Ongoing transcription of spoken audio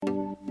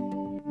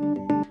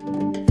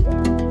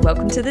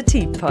Welcome to the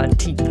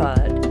Teapot,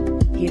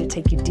 here to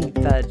take you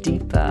deeper.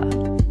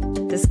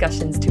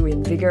 Discussions to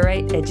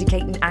invigorate,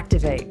 educate and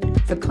activate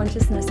for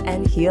consciousness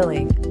and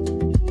healing.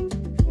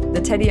 The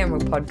Teddy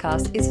Emerald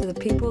podcast is for the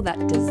people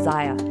that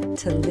desire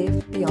to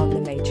live beyond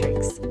the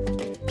matrix,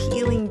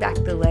 peeling back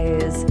the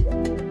layers,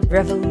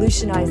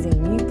 revolutionizing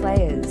new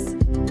players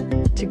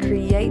to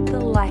create the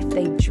life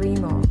they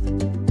dream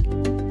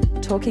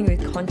of. Talking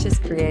with conscious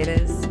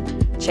creators,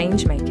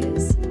 change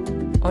makers,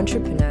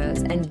 entrepreneurs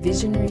and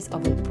visionaries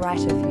of a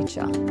brighter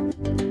future.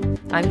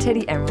 I'm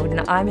Teddy Emerald and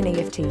I'm an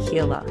EFT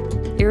healer,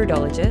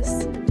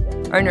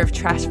 iridologist, owner of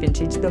Trash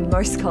Vintage, the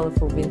most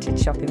colourful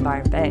vintage shop in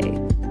Byron Bay.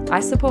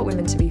 I support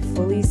women to be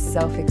fully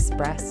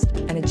self-expressed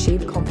and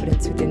achieve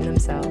confidence within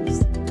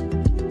themselves.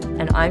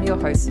 And I'm your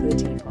host for the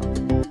Teapot.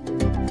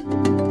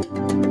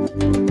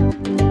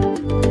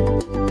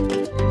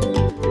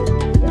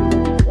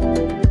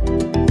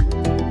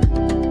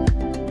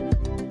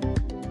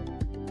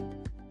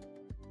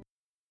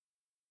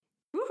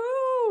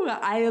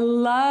 I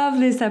love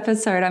this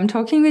episode. I'm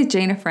talking with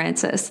Gina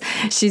Francis.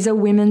 She's a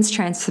women's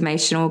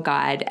transformational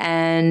guide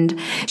and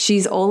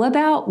she's all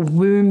about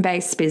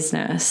womb-based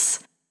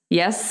business.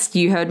 Yes,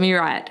 you heard me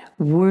right.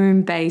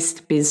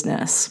 Womb-based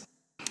business.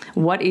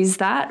 What is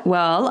that?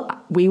 Well,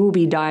 we will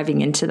be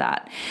diving into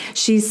that.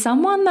 She's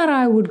someone that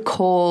I would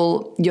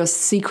call your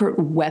secret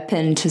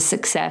weapon to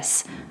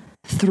success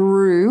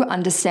through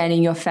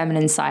understanding your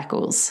feminine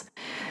cycles.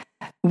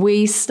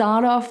 We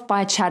start off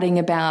by chatting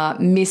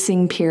about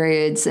missing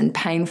periods and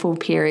painful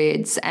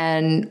periods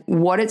and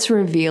what it's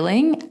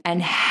revealing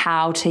and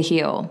how to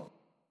heal.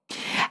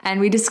 And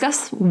we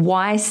discuss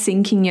why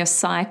syncing your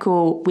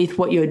cycle with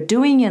what you're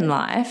doing in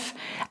life,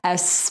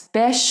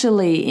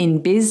 especially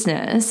in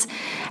business,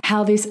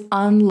 how this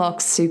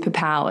unlocks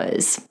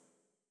superpowers.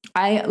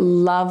 I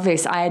love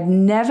this. I had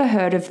never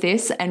heard of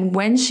this. And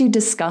when she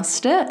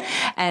discussed it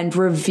and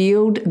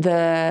revealed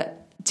the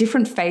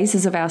different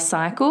phases of our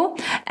cycle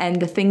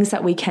and the things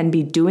that we can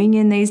be doing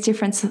in these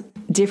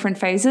different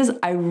phases,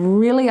 I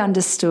really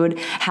understood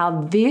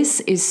how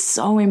this is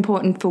so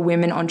important for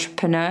women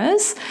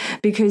entrepreneurs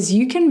because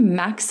you can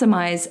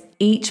maximize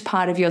each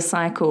part of your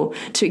cycle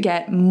to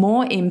get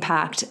more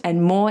impact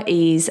and more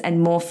ease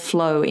and more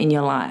flow in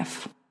your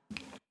life.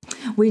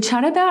 We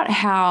chat about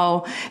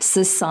how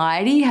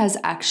society has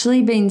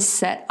actually been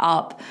set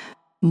up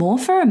more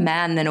for a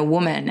man than a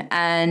woman.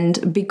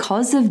 And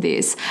because of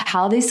this,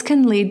 how this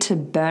can lead to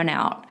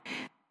burnout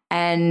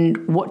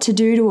and what to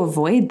do to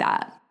avoid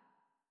that.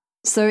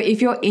 So if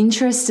you're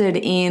interested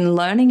in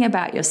learning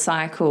about your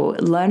cycle,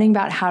 learning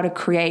about how to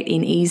create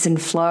in ease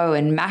and flow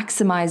and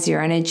maximize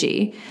your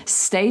energy,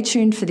 stay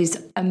tuned for this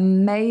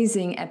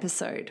amazing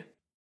episode.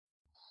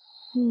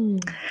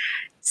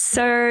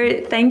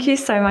 So thank you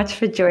so much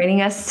for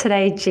joining us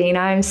today, Gina.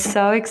 I'm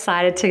so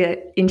excited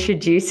to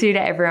introduce you to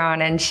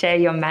everyone and share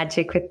your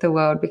magic with the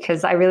world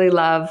because I really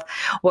love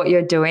what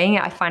you're doing.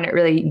 I find it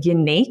really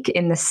unique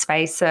in the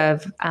space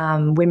of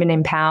women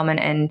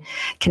empowerment and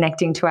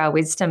connecting to our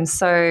wisdom.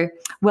 So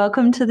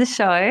welcome to the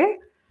show.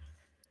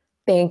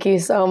 Thank you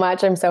so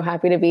much. I'm so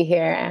happy to be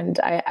here and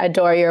I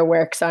adore your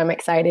work. So I'm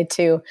excited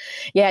to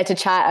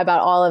chat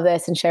about all of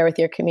this and share with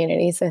your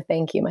community. So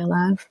thank you, my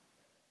love.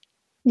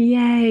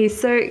 Yay.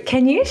 So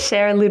can you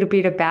share a little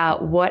bit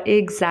about what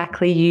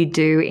exactly you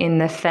do in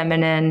the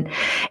feminine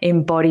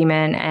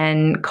embodiment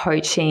and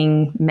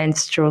coaching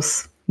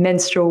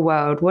menstrual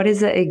world? What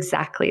is it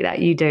exactly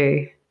that you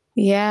do?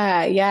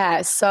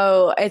 Yeah.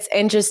 So it's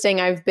interesting.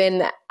 I've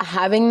been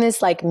having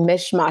this like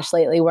mishmash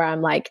lately where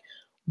I'm like,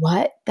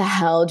 what the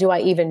hell do I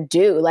even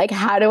do? Like,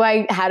 how do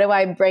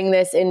I bring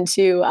this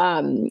into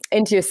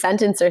a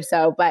sentence or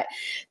so? But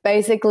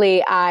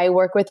basically I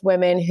work with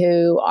women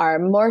who are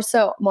more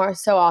so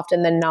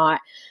often than not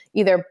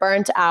either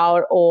burnt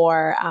out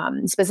or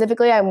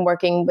specifically I'm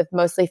working with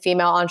mostly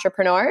female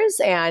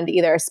entrepreneurs and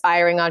either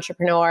aspiring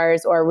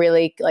entrepreneurs or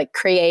really like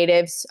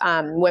creatives,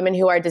 women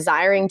who are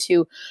desiring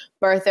to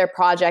birth their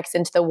projects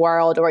into the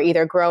world or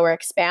either grow or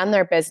expand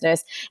their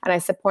business. And I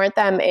support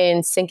them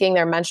in syncing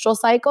their menstrual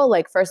cycle.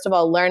 Like, first of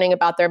all, learning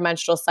about their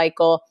menstrual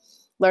cycle,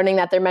 learning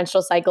that their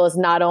menstrual cycle is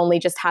not only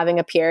just having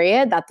a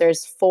period, that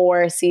there's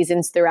 4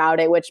 seasons throughout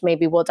it, which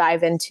maybe we'll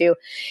dive into.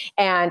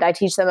 And I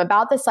teach them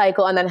about the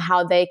cycle and then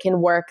how they can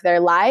work their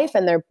life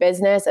and their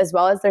business as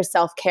well as their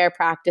self-care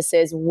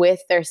practices with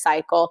their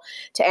cycle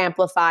to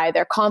amplify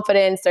their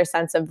confidence, their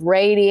sense of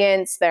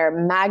radiance, their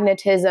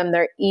magnetism,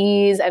 their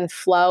ease and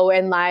flow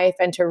in life,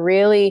 and to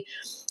really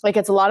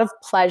it's a lot of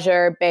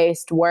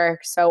pleasure-based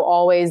work. So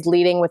always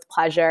leading with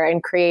pleasure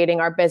and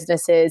creating our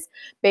businesses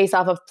based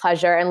off of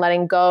pleasure and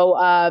letting go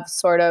of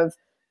sort of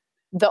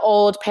the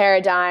old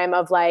paradigm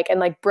of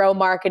bro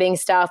marketing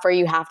stuff where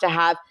you have to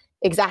have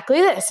exactly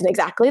this and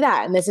exactly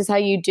that. And this is how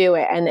you do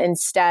it. And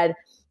instead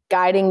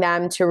guiding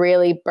them to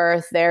really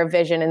birth their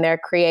vision and their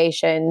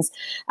creations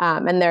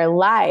and their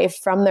life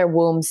from their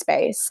womb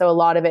space. So a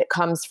lot of it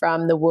comes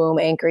from the womb,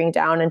 anchoring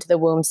down into the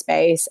womb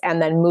space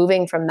and then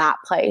moving from that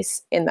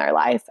place in their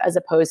life as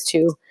opposed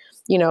to,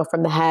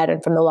 from the head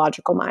and from the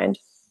logical mind.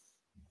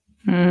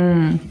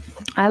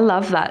 I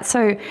love that.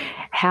 So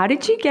how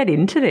did you get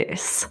into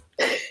this?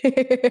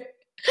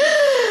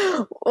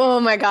 Oh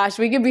my gosh,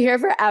 we could be here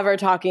forever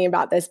talking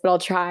about this, but I'll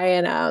try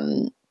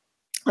and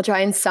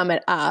sum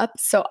it up.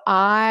 So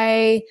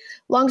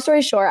long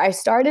story short, I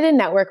started in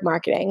network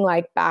marketing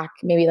like back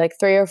maybe like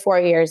 3 or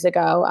 4 years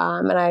ago.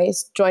 And I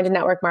joined a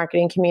network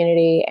marketing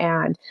community,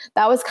 and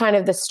that was kind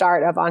of the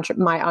start of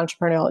my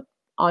entrepreneurial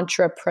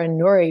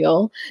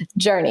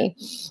journey.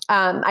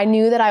 I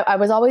knew that I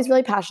was always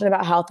really passionate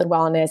about health and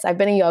wellness. I've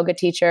been a yoga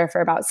teacher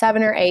for about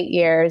 7 or 8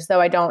 years,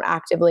 though I don't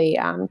actively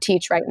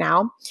teach right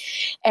now.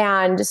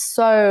 And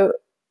so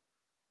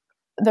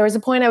there was a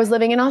point I was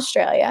living in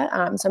Australia.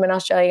 So I'm in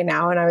Australia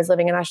now, and I was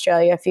living in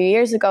Australia a few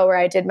years ago where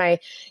I did my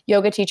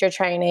yoga teacher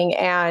training.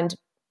 And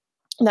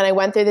then I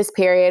went through this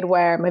period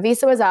where my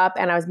visa was up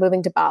and I was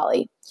moving to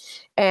Bali.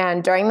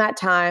 And during that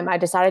time, I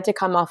decided to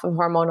come off of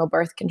hormonal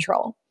birth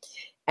control.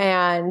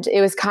 And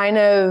it was kind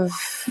of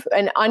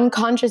an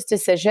unconscious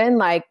decision.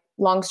 Like,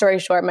 long story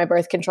short, my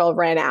birth control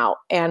ran out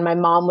and my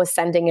mom was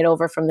sending it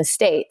over from the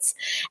States.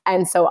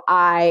 And so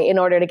in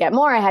order to get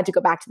more, I had to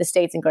go back to the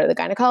States and go to the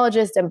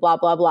gynecologist and blah,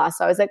 blah, blah.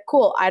 So I was like,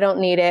 cool, I don't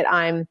need it.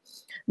 I'm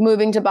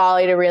moving to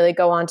Bali to really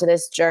go on to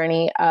this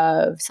journey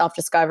of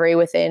self-discovery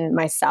within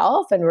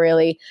myself and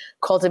really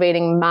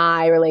cultivating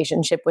my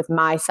relationship with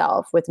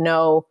myself with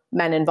no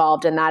men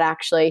involved. And that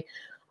actually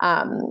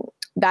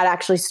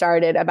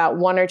started about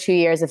 1 or 2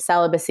 years of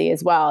celibacy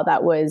as well.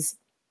 That was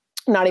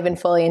not even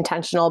fully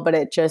intentional, but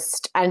it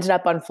just ended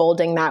up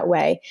unfolding that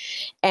way.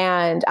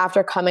 And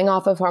after coming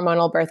off of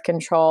hormonal birth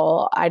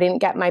control, I didn't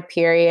get my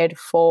period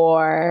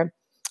for,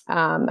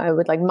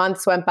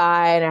 months went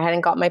by and I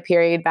hadn't got my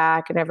period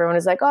back, and everyone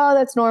was like, oh,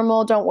 that's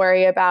normal, don't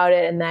worry about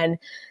it. And then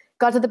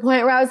got to the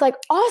point where I was like,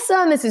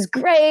 awesome, this is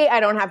great. I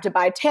don't have to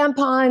buy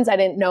tampons. I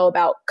didn't know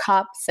about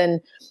cups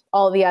and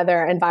all the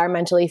other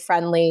environmentally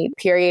friendly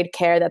period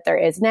care that there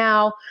is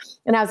now.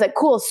 And I was like,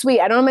 cool,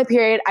 sweet. I don't have my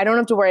period. I don't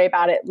have to worry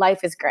about it.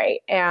 Life is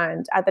great.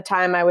 And at the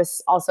time I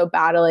was also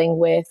battling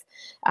with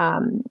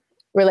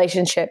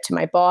relationship to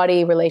my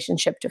body,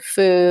 relationship to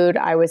food.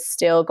 I was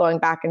still going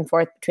back and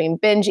forth between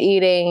binge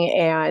eating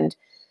and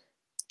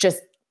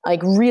just like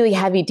really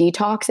heavy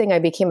detoxing. I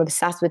became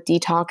obsessed with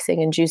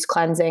detoxing and juice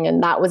cleansing,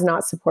 and that was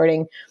not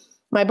supporting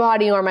my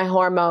body or my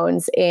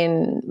hormones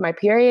in my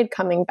period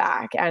coming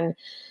back. And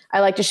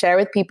I like to share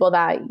with people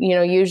that,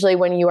 usually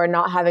when you are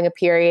not having a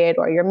period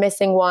or you're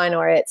missing one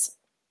or it's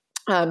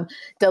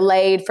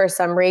delayed for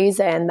some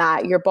reason,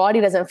 that your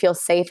body doesn't feel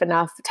safe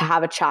enough to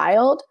have a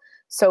child.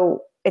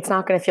 So it's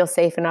not going to feel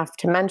safe enough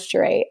to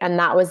menstruate. And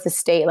that was the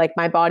state, like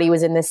my body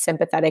was in this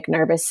sympathetic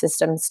nervous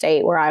system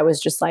state where I was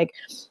just like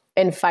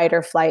in fight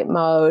or flight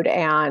mode,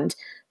 and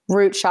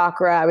root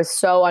chakra, I was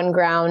so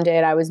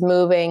ungrounded. I was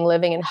moving,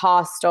 living in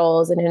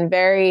hostels and in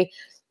very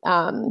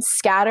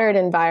scattered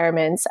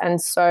environments.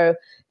 And so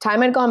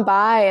time had gone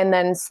by, and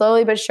then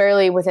slowly but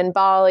surely within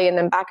Bali and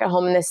then back at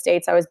home in the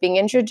States, I was being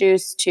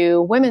introduced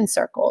to women's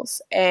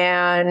circles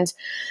and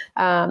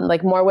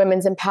like more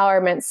women's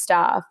empowerment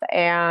stuff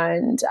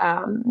and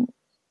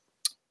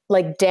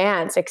like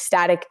dance,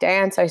 ecstatic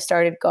dance I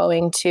started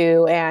going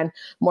to, and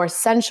more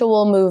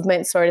sensual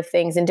movement sort of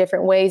things and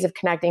different ways of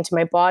connecting to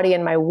my body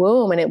and my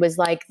womb. And it was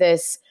like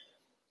this,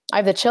 I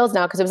have the chills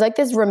now because it was like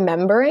this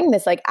remembering,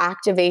 this like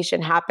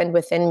activation happened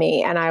within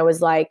me. And I was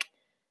like,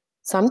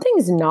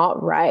 something's not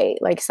right.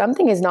 Like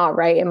something is not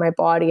right in my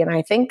body. And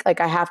I think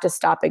like I have to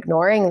stop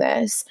ignoring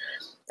this.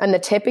 And the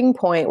tipping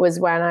point was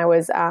when I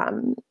was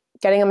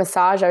getting a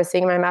massage. I was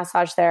seeing my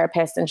massage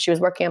therapist and she was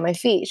working on my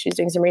feet. She was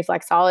doing some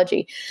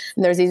reflexology.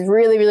 And there's these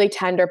really, really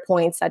tender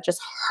points that just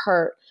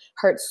hurt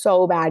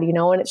so bad,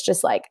 and it's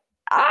just like,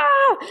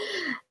 ah.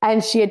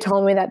 And she had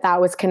told me that that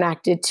was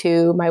connected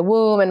to my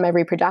womb and my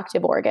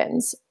reproductive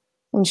organs.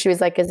 And she was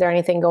like, is there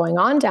anything going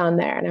on down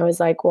there? And I was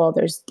like, well,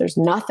 there's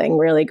nothing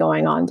really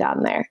going on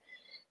down there.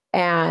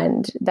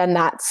 And then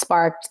that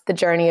sparked the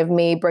journey of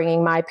me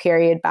bringing my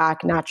period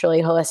back naturally,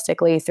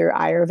 holistically through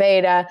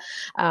Ayurveda,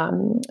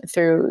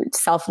 through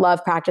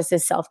self-love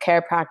practices,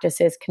 self-care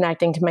practices,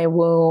 connecting to my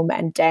womb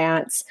and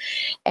dance.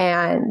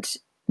 And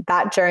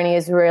that journey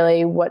is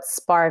really what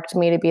sparked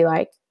me to be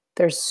like,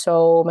 there's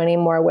so many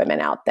more women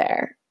out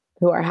there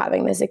who are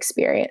having this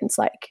experience.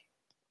 Like,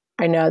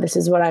 I know this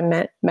is what I'm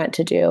meant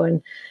to do.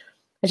 And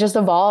it's just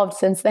evolved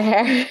since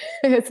then.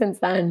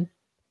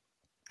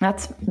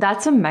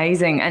 That's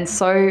amazing and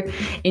so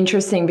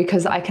interesting,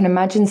 because I can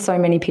imagine so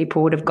many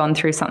people would have gone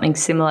through something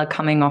similar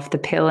coming off the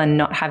pill and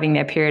not having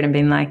their period and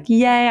been like,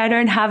 yay, I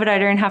don't have it. I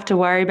don't have to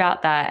worry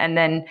about that. And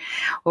then,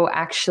 well,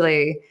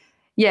 actually,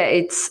 yeah,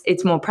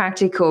 it's more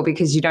practical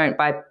because you don't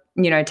buy,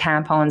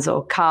 tampons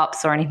or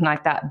cups or anything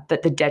like that,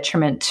 but the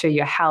detriment to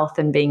your health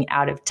and being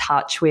out of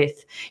touch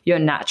with your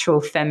natural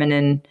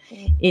feminine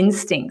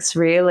instincts,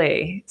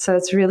 really. So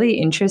it's really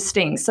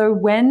interesting. So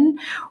when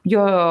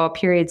your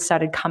period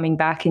started coming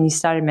back and you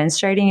started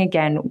menstruating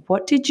again,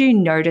 what did you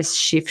notice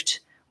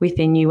shift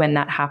within you when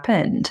that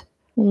happened?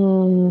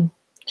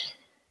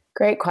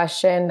 Great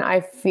question.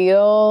 I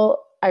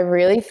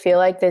really feel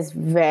like this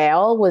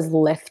veil was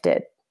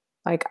lifted.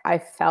 Like I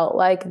felt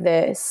like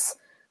this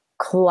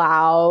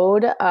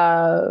cloud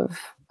of,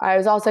 I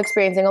was also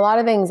experiencing a lot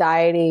of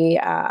anxiety,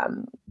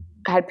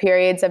 had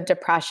periods of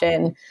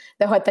depression,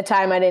 though at the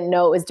time I didn't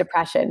know it was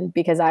depression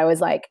because I was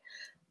like,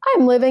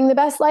 I'm living the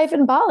best life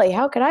in Bali.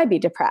 How could I be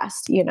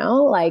depressed? You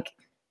know, like,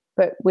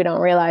 but we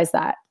don't realize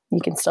that you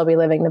can still be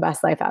living the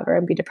best life ever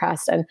and be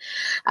depressed. And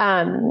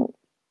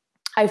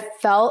I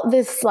felt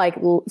this like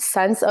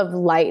sense of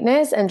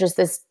lightness and just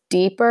this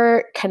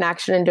deeper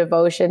connection and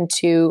devotion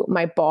to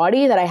my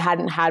body that I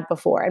hadn't had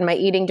before. And my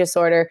eating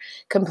disorder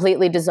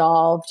completely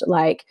dissolved.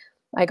 Like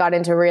I got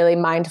into really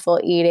mindful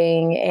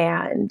eating,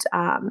 and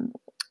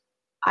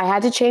I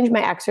had to change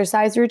my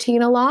exercise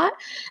routine a lot.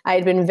 I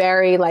had been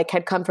very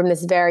had come from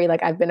this very,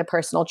 I've been a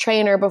personal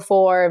trainer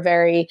before,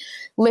 very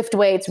lift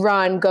weights,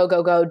 run, go,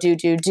 go, go, do,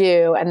 do,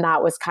 do. And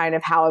that was kind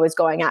of how I was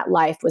going at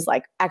life, was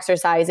like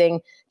exercising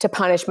to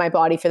punish my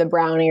body for the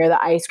brownie or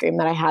the ice cream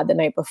that I had the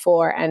night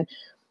before. And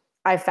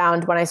I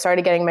found when I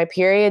started getting my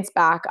periods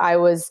back, I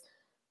wasn't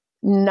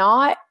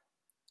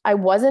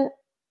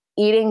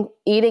eating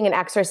and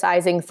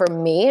exercising for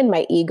me and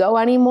my ego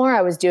anymore.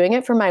 I was doing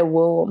it for my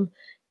womb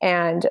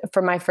and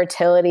for my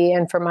fertility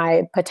and for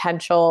my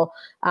potential,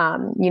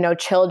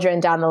 children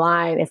down the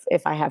line.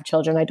 If I have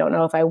children, I don't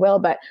know if I will,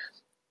 but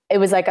it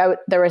was like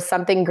there was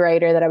something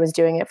greater that I was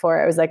doing it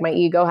for. It was like my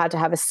ego had to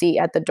have a seat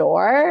at the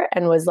door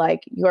and was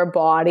like, your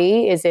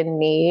body is in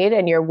need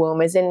and your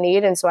womb is in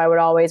need. And so I would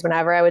always,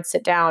 whenever I would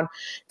sit down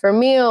for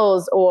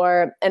meals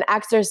or an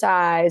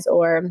exercise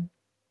or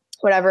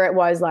whatever it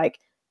was, like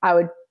I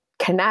would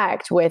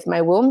connect with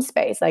my womb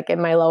space, like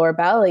in my lower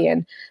belly,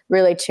 and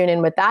really tune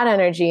in with that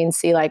energy and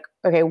see like,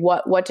 okay,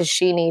 what does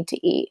she need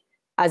to eat,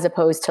 as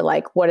opposed to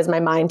like, what is my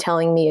mind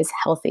telling me is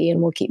healthy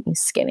and will keep me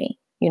skinny,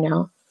 you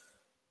know?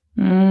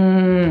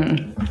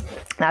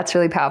 That's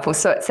really powerful.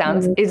 So it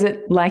sounds, is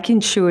it like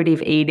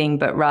intuitive eating,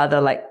 but rather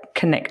like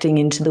connecting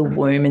into the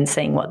womb and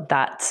seeing what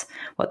that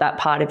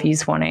part of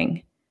you's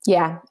wanting?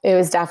 Yeah, it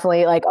was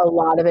definitely like a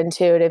lot of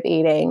intuitive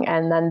eating.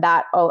 And then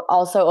that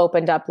also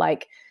opened up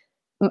like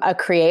a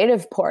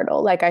creative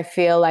portal. Like I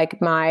feel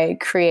like my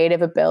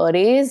creative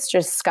abilities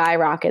just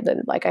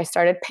skyrocketed. Like I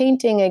started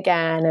painting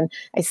again. And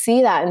I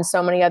see that in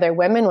so many other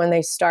women when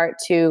they start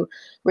to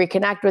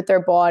reconnect with their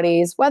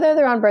bodies, whether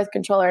they're on birth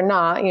control or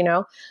not, you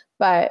know,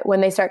 but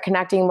when they start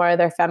connecting more of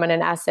their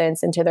feminine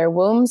essence into their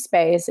womb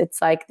space,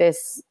 it's like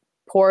this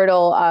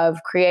portal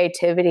of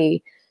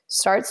creativity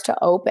starts to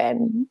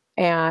open,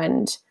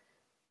 and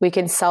we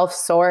can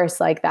self-source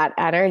like that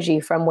energy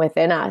from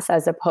within us,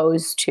 as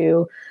opposed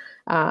to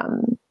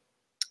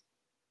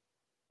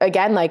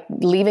again, like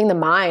leaving the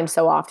mind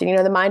so often. You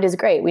know, the mind is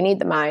great. We need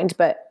the mind,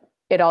 but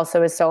it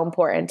also is so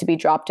important to be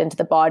dropped into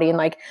the body and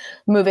like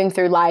moving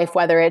through life,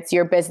 whether it's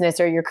your business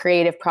or your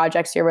creative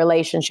projects, your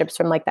relationships,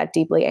 from like that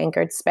deeply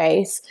anchored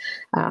space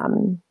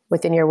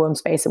within your womb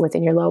space and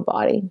within your low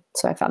body.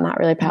 So I found that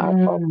really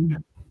powerful.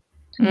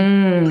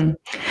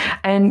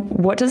 And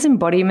what does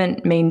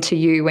embodiment mean to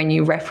you when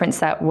you reference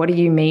that? What are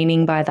you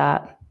meaning by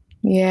that?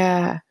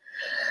 Yeah.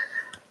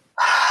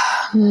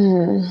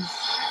 I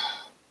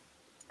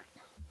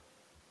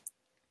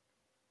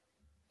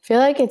feel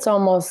like it's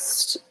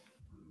almost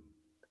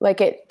like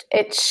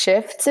it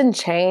shifts and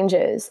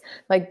changes,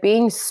 like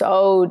being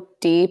so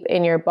deep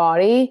in your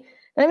body,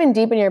 not even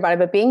deep in your body,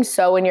 but being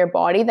so in your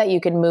body that you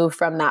can move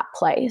from that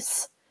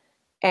place,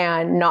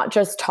 and not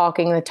just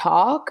talking the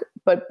talk,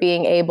 but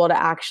being able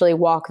to actually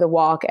walk the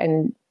walk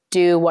and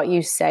do what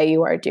you say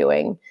you are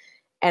doing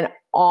and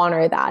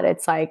honor that.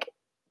 It's like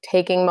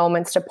taking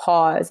moments to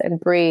pause and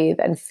breathe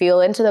and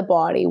feel into the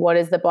body. What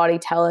is the body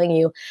telling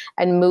you?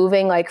 And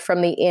moving like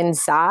from the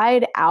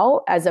inside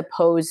out, as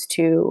opposed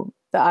to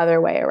the other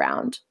way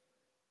around,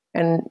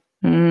 and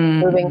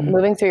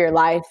moving through your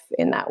life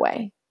in that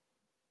way.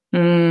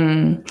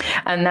 And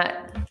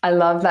that, I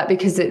love that,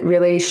 because it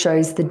really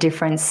shows the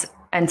difference,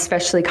 and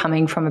especially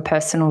coming from a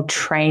personal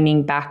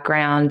training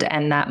background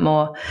and that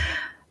more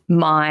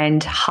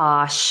mind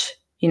harsh,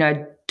 you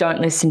know,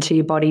 don't listen to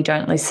your body,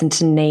 don't listen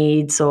to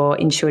needs or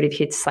intuitive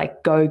hits,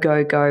 like go,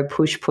 go, go,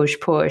 push, push,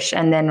 push.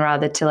 And then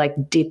rather to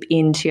like dip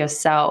into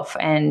yourself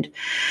and,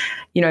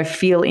 you know,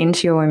 feel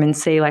into your womb and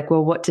see like,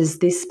 well, what does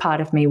this part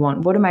of me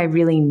want? What am I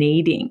really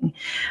needing?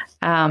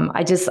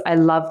 I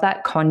love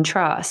that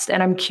contrast.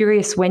 And I'm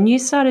curious, when you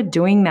started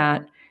doing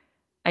that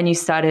and you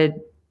started,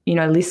 you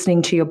know,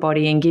 listening to your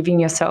body and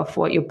giving yourself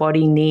what your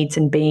body needs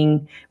and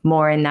being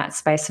more in that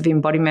space of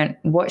embodiment,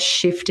 what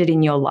shifted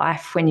in your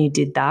life when you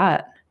did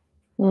that?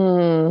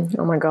 Oh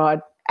my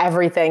God.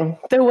 Everything.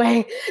 The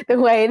way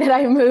that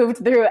I moved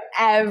through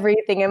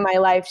everything in my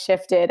life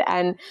shifted.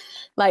 And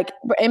like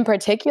in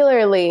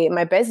particularly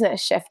my business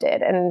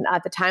shifted. And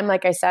at the time,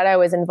 like I said, I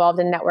was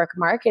involved in network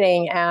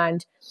marketing,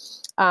 and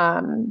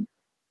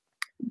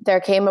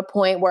there came a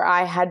point where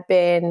I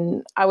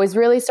was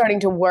really starting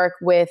to work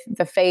with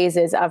the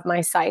phases of my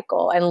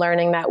cycle, and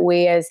learning that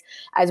we as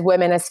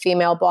women, as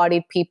female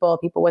bodied people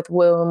with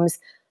wombs,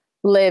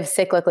 live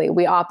cyclically.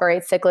 We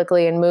operate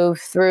cyclically and move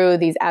through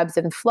these ebbs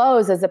and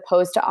flows, as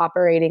opposed to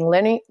operating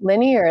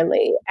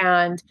linearly.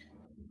 And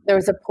there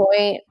was a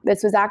point,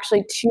 this was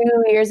actually 2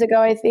 years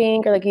ago, I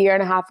think, or like a year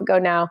and a half ago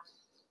now,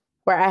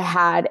 where I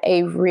had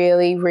a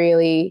really,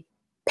 really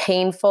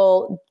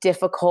painful,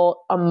 difficult,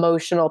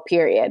 emotional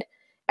period.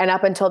 And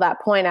up until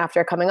that point,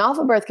 after coming off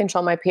of birth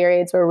control, my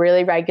periods were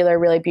really regular,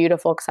 really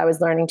beautiful, because I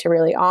was learning to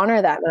really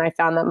honor them. And I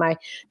found that my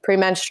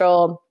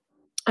premenstrual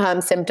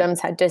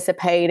symptoms had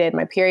dissipated,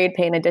 my period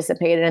pain had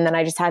dissipated. And then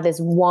I just had this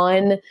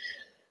one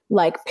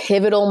like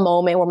pivotal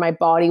moment where my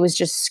body was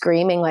just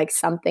screaming like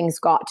something's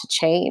got to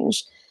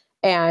change.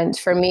 And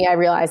for me, I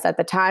realized at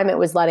the time it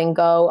was letting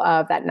go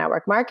of that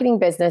network marketing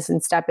business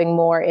and stepping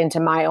more into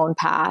my own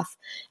path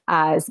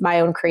as my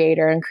own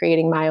creator and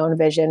creating my own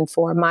vision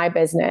for my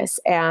business.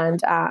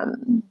 And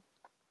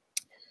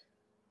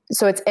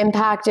so it's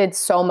impacted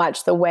so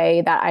much the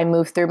way that I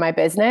move through my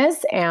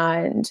business.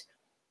 And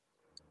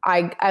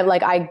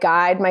I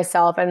guide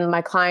myself and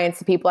my clients,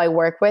 the people I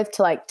work with,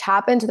 to like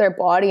tap into their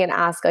body and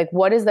ask, like,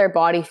 what is their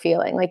body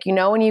feeling? Like, you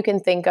know, when you can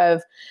think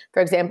of,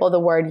 for example, the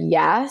word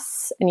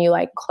yes, and you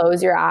like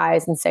close your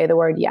eyes and say the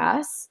word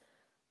yes,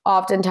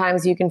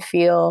 oftentimes you can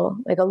feel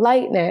like a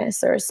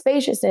lightness or a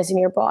spaciousness in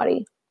your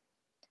body.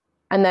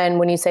 And then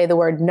when you say the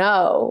word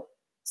no,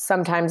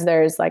 sometimes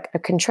there's like a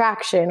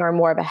contraction or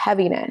more of a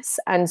heaviness.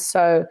 And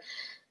so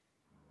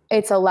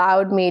it's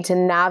allowed me to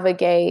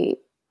navigate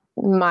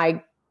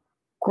my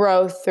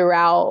growth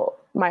throughout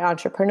my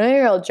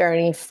entrepreneurial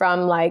journey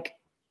from like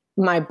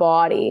my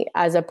body,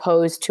 as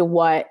opposed to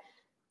what,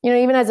 you know,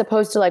 even as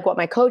opposed to like what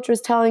my coach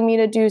was telling me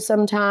to do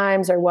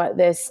sometimes, or what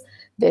this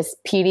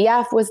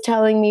PDF was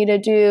telling me to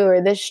do, or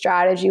this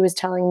strategy was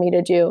telling me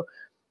to do.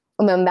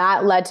 And then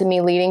that led to me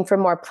leading for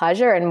more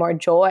pleasure and more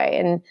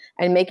joy,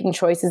 and making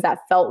choices that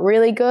felt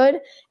really good.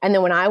 And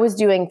then when I was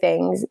doing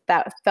things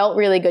that felt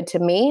really good to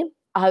me,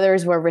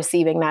 others were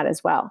receiving that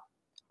as well.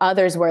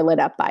 Others were lit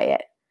up by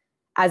it.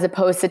 As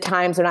opposed to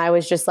times when I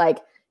was just like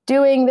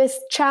doing this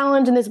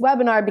challenge and this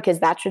webinar because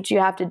that's what you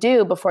have to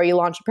do before you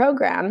launch a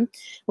program,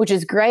 which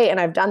is great. And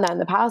I've done that in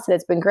the past and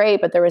it's been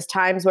great. But there was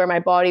times where my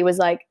body was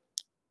like,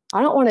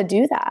 I don't want to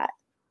do that.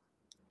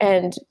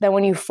 And then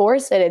when you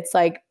force it, it's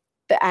like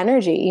the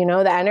energy, you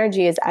know, the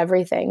energy is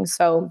everything.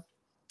 So,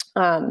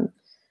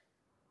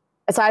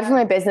 aside from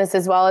my business,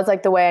 as well as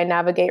like the way I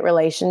navigate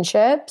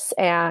relationships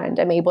and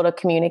I'm able to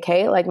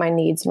communicate like my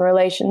needs in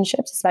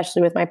relationships,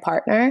 especially with my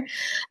partner,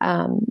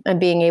 and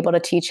being able to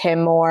teach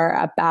him more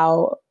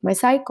about my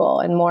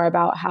cycle and more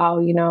about how,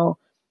 you know,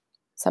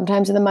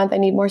 sometimes in the month I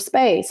need more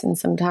space, and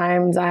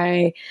sometimes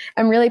I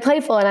am really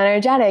playful and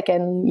energetic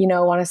and, you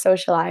know, want to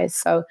socialize.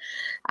 So,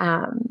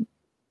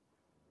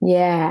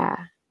 yeah.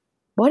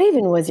 What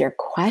even was your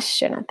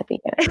question at the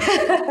beginning?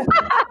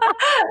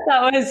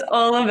 That was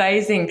all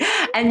amazing.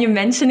 And you're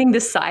mentioning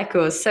the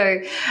cycles. So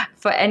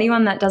for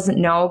anyone that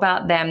doesn't know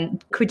about them,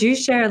 could you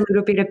share a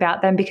little bit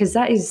about them? Because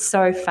that is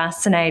so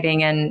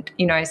fascinating and,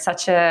 you know,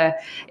 such a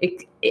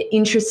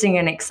interesting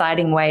and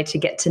exciting way to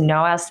get to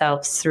know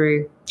ourselves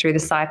through the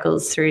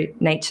cycles, through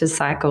nature's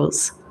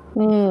cycles.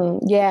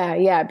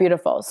 Yeah,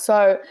 beautiful.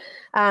 So,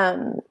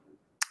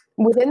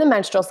 within the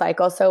menstrual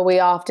cycle, so we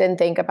often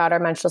think about our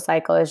menstrual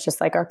cycle as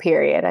just like our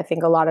period. I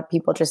think a lot of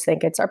people just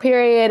think it's our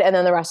period and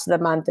then the rest of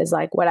the month is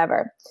like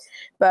whatever.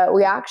 But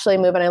we actually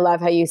move, and I love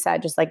how you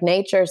said just like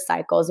nature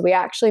cycles, we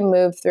actually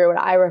move through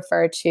what I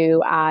refer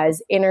to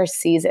as inner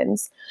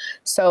seasons.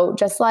 So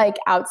just like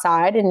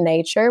outside in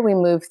nature, we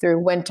move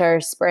through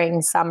winter,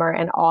 spring, summer,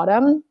 and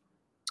autumn.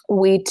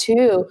 We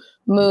too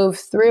move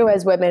through,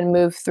 as women,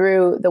 move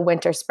through the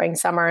winter, spring,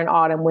 summer, and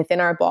autumn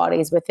within our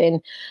bodies, within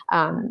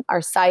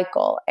our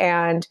cycle.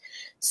 And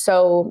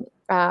so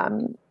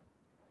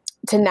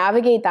to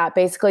navigate that,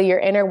 basically your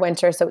inner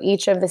winter, so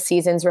each of the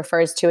seasons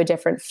refers to a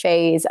different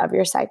phase of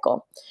your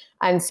cycle.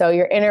 And so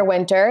your inner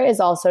winter is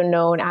also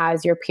known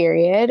as your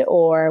period,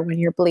 or when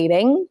you're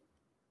bleeding.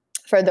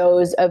 For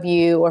those of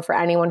you, or for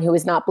anyone who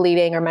is not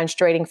bleeding or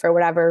menstruating for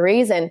whatever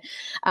reason,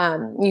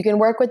 you can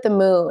work with the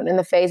moon and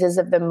the phases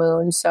of the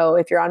moon. So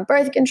if you're on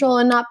birth control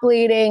and not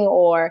bleeding,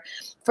 or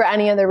for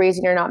any other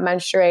reason you're not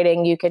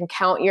menstruating, you can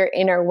count your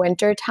inner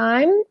winter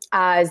time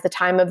as the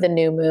time of the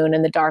new moon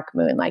and the dark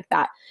moon, like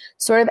that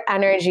sort of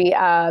energy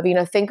of, you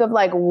know, think of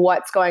like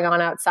what's going on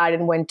outside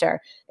in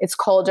winter. It's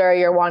colder.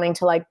 You're wanting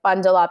to like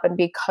bundle up and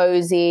be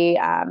cozy.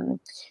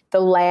 The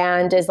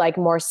land is like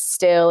more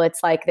still.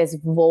 It's like this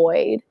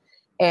void.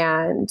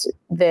 And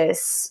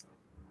this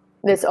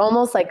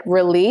almost like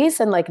release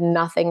and like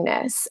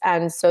nothingness.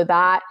 And so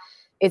that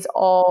is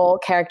all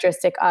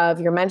characteristic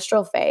of your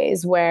menstrual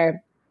phase,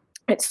 where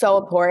it's so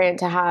important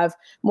to have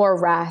more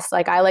rest.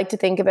 Like I like to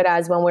think of it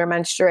as when we're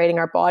menstruating,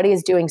 our body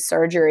is doing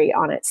surgery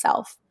on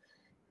itself.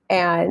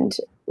 And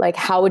like,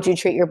 how would you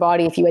treat your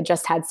body if you had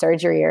just had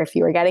surgery, or if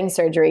you were getting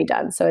surgery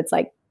done? So it's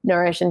like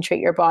nourish and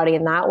treat your body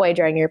in that way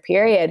during your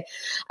period,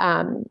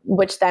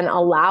 which then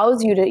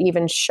allows you to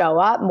even show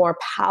up more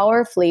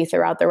powerfully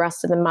throughout the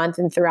rest of the month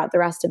and throughout the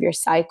rest of your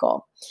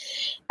cycle.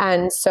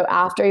 And so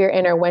after your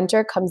inner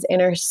winter comes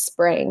inner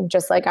spring,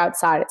 just like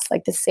outside, it's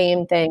like the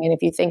same thing. And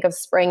if you think of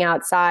spring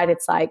outside,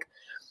 it's like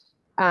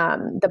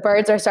The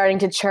birds are starting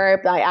to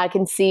chirp. I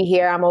can see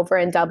here, I'm over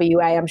in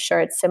WA. I'm sure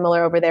it's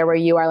similar over there where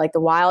you are. Like the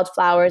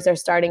wildflowers are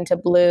starting to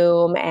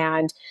bloom,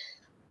 and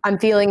I'm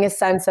feeling a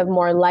sense of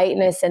more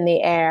lightness in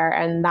the air.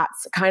 And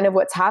that's kind of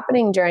what's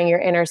happening during your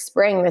inner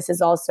spring. This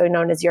is also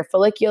known as your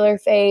follicular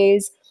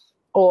phase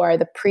or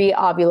the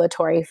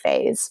pre-ovulatory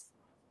phase.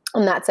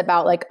 And that's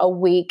about like a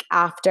week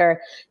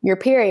after your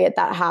period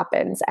that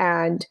happens.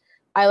 And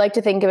I like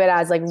to think of it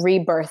as like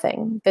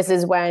rebirthing. This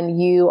is when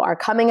you are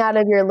coming out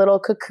of your little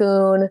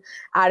cocoon,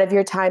 out of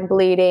your time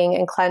bleeding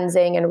and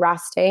cleansing and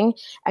resting,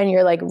 and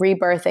you're like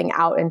rebirthing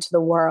out into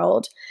the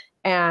world.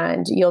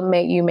 And you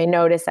may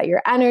notice that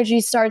your energy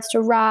starts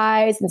to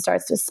rise and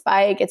starts to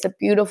spike. It's a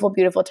beautiful,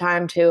 beautiful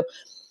time to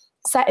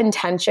set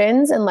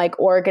intentions and like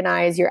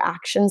organize your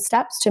action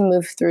steps to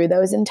move through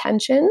those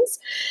intentions.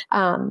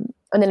 And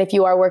then if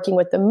you are working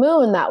with the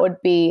moon, that would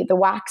be the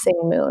waxing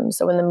moon.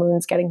 So when the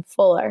moon's getting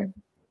fuller.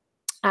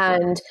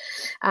 And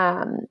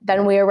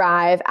then we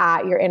arrive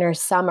at your inner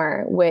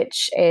summer,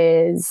 which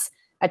is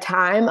a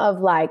time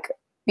of like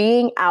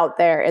being out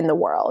there in the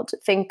world.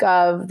 Think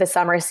of the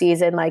summer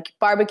season, like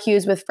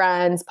barbecues with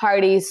friends,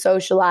 parties,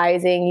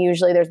 socializing.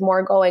 Usually there's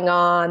more going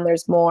on.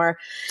 There's more,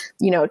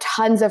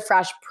 tons of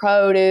fresh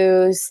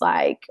produce,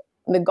 like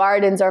the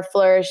gardens are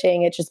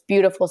flourishing. It's just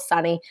beautiful,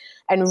 sunny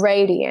and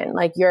radiant.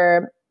 Like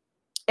your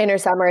inner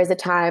summer is a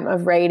time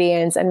of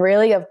radiance and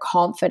really of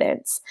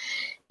confidence.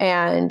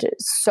 And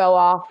so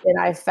often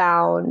I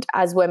found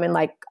as women,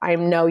 like I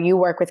know you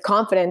work with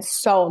confidence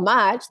so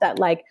much that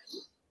like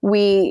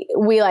we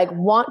like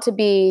want to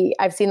be,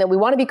 I've seen that we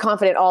want to be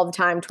confident all the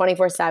time,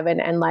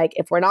 24/7. And like,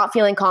 if we're not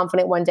feeling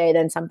confident one day,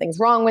 then something's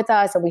wrong with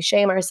us and we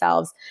shame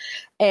ourselves.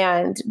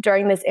 And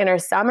during this inner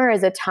summer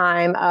is a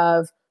time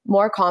of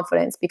more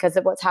confidence because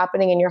of what's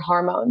happening in your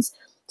hormones.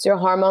 So your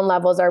hormone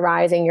levels are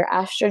rising, your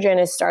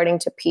estrogen is starting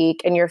to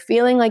peak, and you're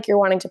feeling like you're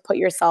wanting to put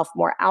yourself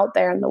more out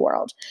there in the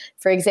world.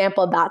 For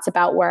example, that's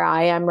about where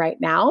I am right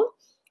now,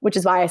 which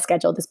is why I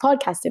scheduled this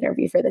podcast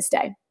interview for this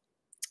day.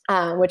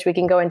 Which we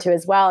can go into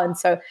as well. And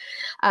so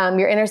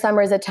your inner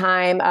summer is a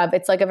time of,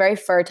 it's like a very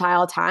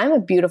fertile time, a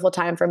beautiful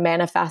time for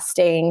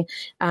manifesting,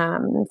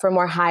 for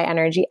more high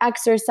energy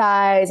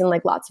exercise and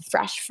like lots of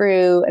fresh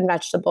fruit and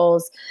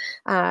vegetables.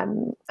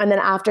 And then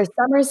after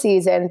summer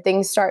season,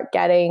 things start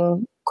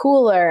getting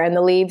cooler and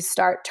the leaves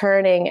start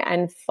turning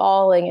and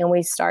falling and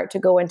we start to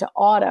go into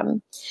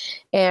autumn.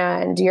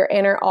 And your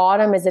inner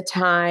autumn is a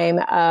time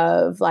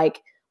of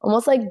like,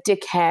 almost like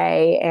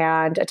decay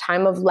and a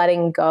time of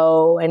letting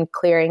go and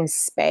clearing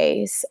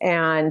space.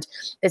 And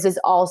this is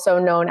also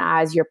known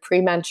as your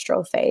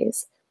premenstrual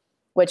phase,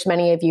 which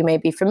many of you may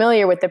be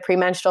familiar with the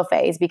premenstrual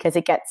phase because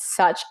it gets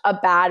such a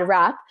bad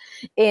rep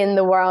in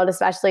the world,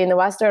 especially in the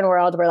Western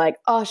world. We're like,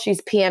 oh,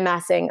 she's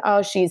PMSing.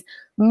 Oh, she's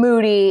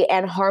moody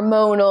and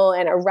hormonal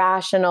and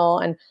irrational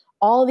and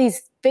all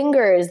these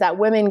fingers that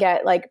women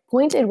get like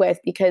pointed with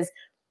because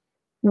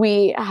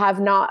we have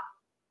not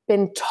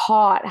been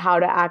taught how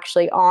to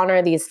actually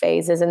honor these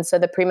phases. And so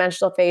the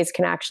premenstrual phase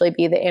can actually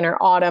be the inner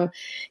autumn,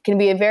 can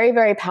be a very,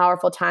 very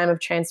powerful time of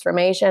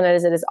transformation,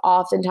 as it is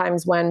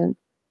oftentimes when,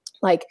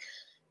 like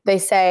they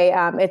say,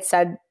 it's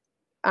said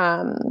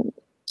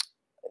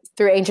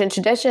through ancient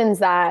traditions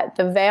that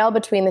the veil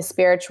between the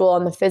spiritual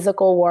and the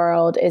physical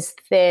world is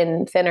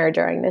thinner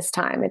during this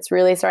time. It's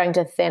really starting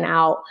to thin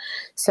out.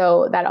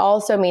 So that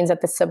also means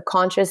that the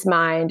subconscious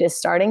mind is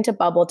starting to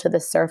bubble to the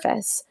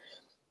surface.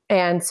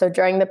 And so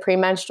during the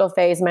premenstrual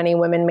phase, many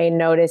women may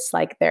notice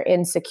like their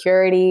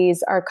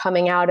insecurities are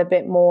coming out a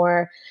bit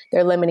more,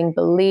 their limiting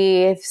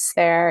beliefs,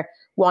 they're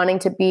wanting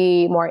to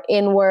be more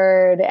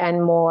inward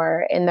and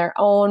more in their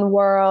own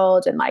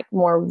world and like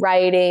more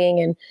writing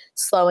and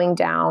slowing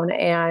down.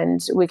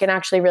 And we can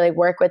actually really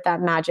work with that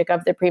magic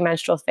of the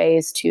premenstrual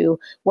phase to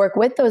work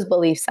with those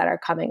beliefs that are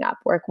coming up,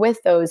 work with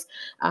those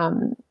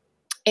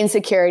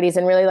insecurities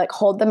and really like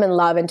hold them in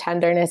love and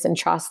tenderness and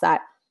trust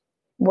that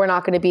we're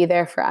not going to be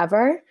there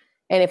forever.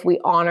 And if we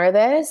honor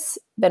this,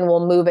 then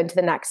we'll move into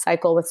the next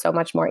cycle with so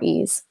much more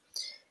ease.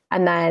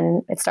 And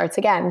then it starts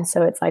again.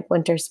 So it's like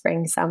winter,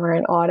 spring, summer,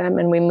 and autumn.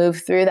 And we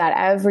move through that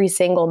every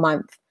single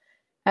month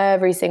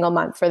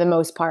for the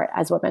most part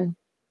as women.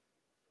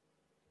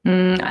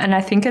 And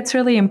I think it's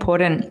really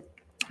important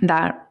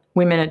that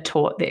women are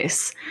taught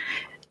this.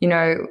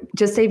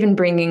 Just even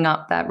bringing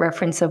up that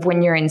reference of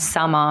when you're in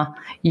summer,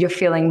 you're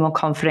feeling more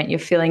confident, you're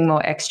feeling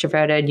more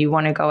extroverted, you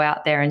want to go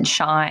out there and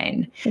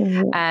shine.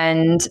 Mm-hmm.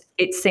 And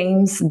it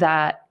seems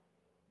that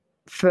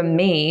for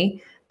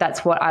me,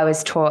 that's what I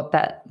was taught,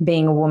 that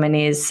being a woman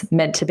is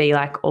meant to be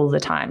like all the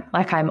time.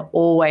 Like I'm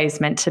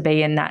always meant to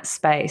be in that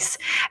space.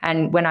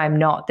 And when I'm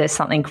not, there's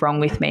something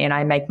wrong with me and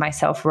I make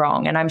myself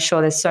wrong. And I'm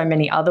sure there's so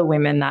many other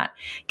women that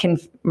can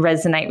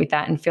resonate with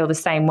that and feel the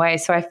same way.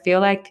 So I feel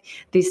like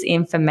this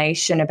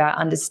information about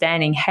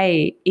understanding,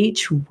 hey,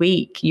 each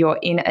week you're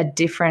in a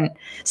different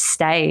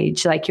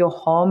stage, like your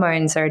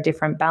hormones are a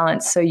different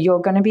balance. So you're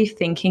going to be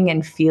thinking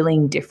and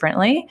feeling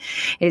differently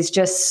is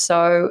just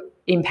so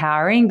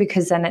empowering,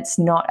 because then it's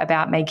not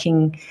about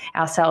making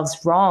ourselves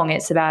wrong.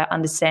 It's about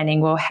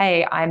understanding, well,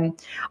 hey,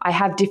 I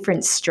have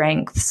different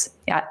strengths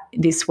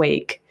this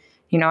week.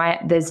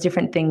 There's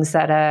different things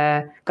that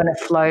are going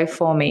to flow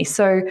for me.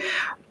 So,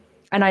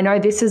 and I know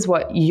this is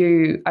what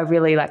you are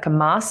really like a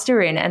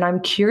master in. And I'm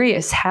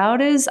curious, how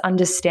does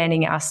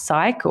understanding our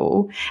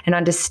cycle and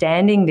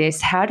understanding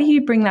this, how do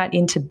you bring that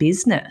into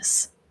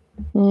business?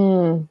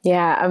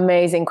 Yeah,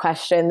 amazing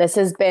question. This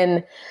has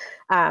been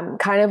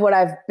kind of what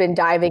I've been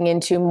diving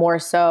into more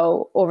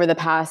so over the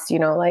past,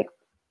 like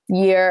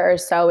year or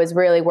so, is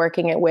really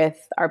working it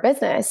with our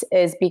business,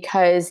 is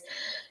because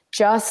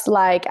just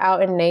like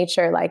out in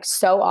nature, like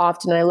so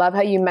often, I love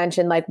how you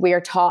mentioned, like, we are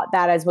taught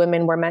that as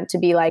women, we're meant to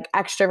be like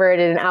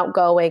extroverted and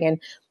outgoing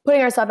and putting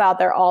ourselves out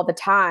there all the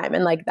time.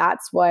 And like,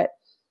 that's what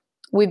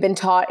we've been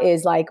taught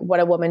is like what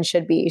a woman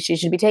should be. She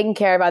should be taking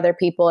care of other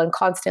people and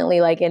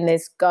constantly like in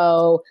this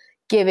go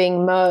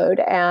giving mode.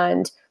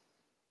 And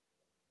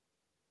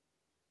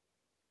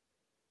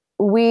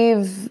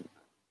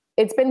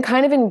it's been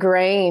kind of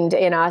ingrained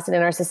in us and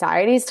in our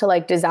societies to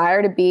like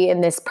desire to be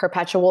in this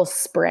perpetual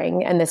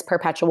spring and this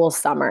perpetual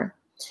summer.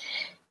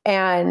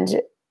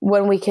 And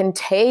when we can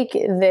take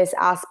this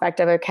aspect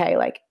of, okay,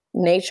 like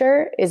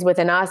nature is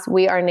within us,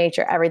 we are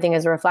nature, everything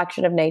is a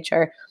reflection of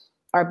nature.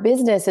 Our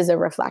business is a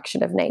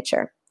reflection of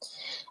nature.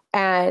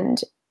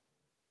 And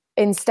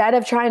instead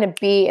of trying to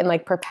be in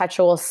like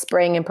perpetual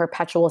spring and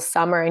perpetual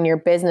summer in your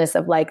business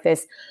of like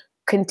this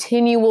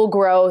continual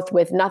growth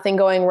with nothing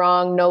going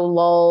wrong, no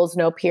lulls,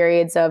 no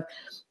periods of,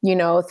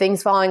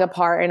 things falling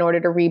apart in order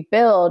to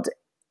rebuild,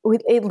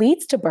 it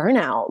leads to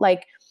burnout.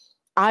 Like,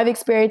 I've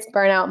experienced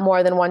burnout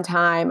more than one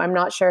time. I'm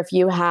not sure if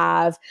you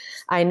have.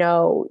 I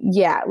know,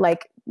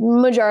 like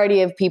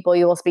majority of people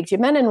you will speak to,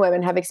 men and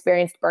women, have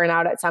experienced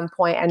burnout at some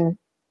point. And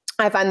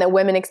I find that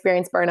women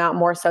experience burnout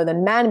more so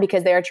than men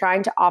because they are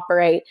trying to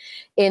operate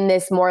in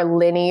this more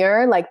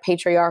linear, like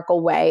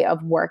patriarchal way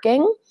of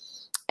working.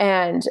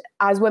 And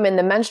as women,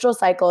 the menstrual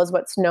cycle is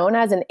what's known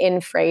as an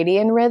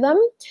infradian rhythm.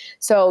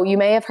 So you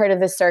may have heard of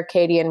the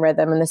circadian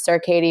rhythm, and the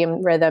circadian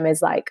rhythm is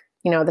like,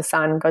 the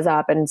sun goes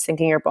up and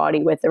syncing your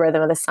body with the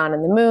rhythm of the sun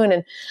and the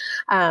moon,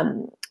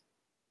 and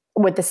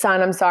with the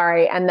sun,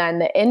 And then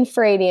the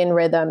infradian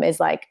rhythm is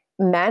like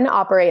men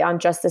operate on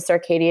just the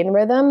circadian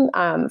rhythm.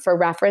 For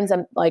reference,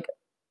 like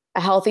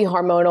a healthy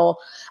hormonal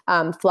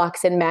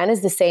flux in men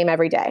is the same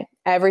every day.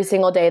 Every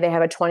single day they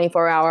have a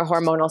 24-hour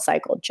hormonal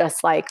cycle,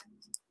 just like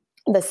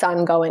the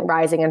sun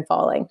rising and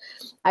falling.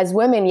 As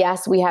women,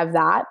 yes, we have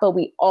that, but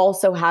we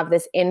also have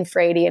this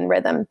infradian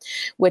rhythm,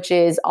 which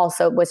is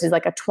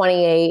like a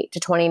 28 to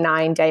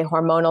 29 day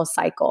hormonal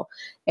cycle.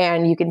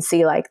 And you can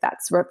see like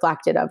that's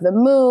reflected of the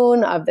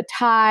moon, of the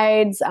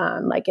tides,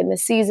 like in the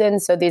season.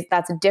 So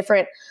that's a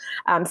different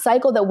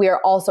cycle that we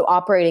are also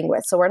operating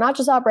with. So we're not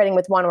just operating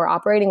with one, we're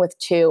operating with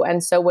two.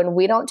 And so when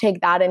we don't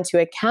take that into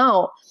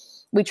account,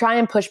 we try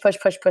and push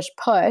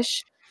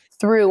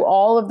through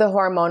all of the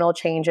hormonal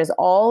changes,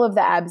 all of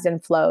the ebbs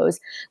and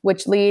flows,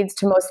 which leads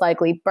to most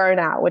likely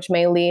burnout, which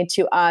may lead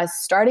to us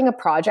starting a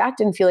project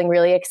and feeling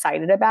really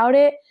excited about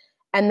it,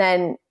 and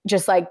then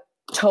just like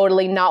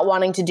totally not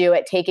wanting to do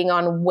it, taking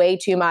on way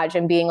too much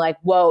and being like,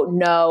 whoa,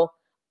 no,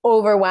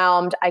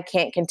 overwhelmed, I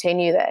can't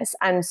continue this.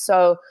 And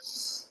so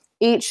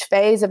each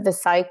phase of the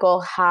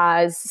cycle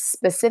has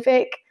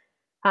specific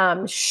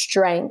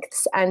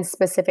strengths and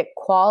specific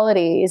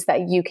qualities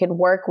that you can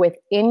work with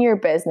in your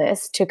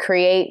business to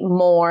create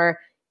more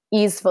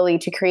easily,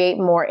 to create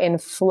more in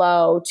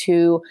flow,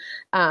 to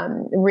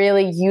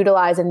really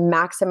utilize and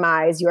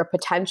maximize your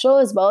potential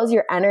as well as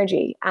your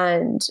energy.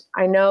 And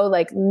I know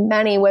like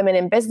many women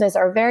in business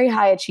are very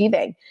high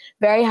achieving.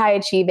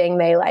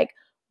 They like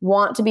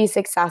want to be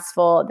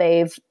successful.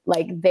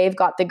 They've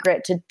got the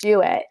grit to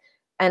do it.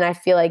 And I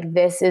feel like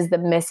this is the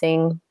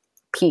missing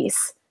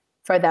piece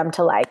for them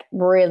to like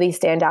really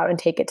stand out and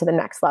take it to the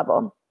next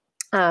level.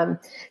 Do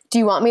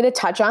you want me to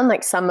touch on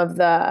like some of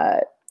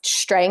the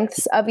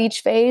strengths of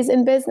each phase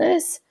in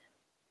business?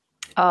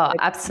 Oh,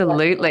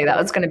 absolutely. That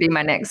was going to be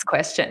my next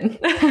question.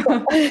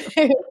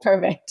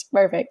 Perfect.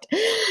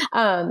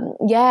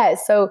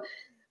 So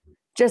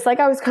just like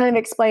I was kind of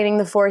explaining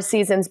the 4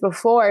 seasons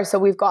before, so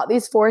we've got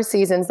these 4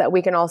 seasons that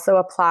we can also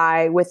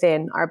apply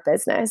within our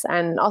business.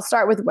 And I'll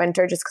start with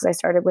winter just because I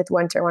started with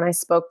winter when I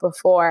spoke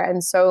before.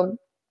 And so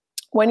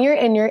when you're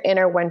in your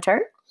inner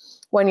winter,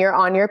 when you're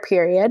on your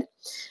period,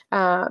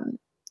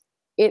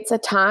 it's a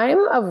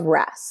time of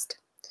rest.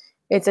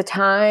 It's a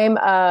time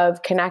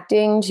of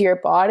connecting to your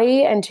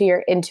body and to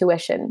your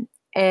intuition.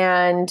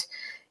 And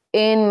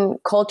in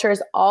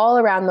cultures all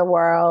around the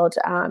world,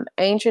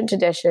 ancient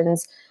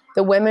traditions,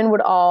 the women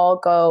would all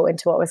go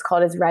into what was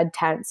called as red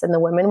tents, and the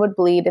women would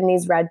bleed in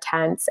these red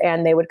tents,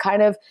 and they would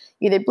kind of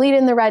either bleed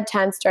in the red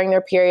tents during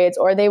their periods,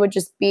 or they would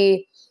just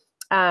be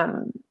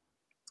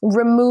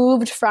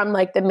removed from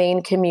like the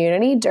main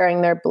community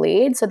during their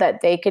bleed so that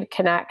they could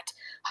connect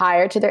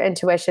higher to their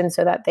intuition,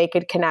 so that they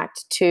could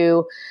connect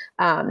to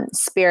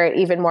spirit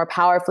even more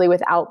powerfully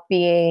without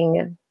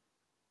being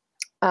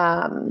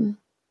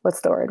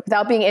what's the word?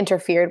 Without being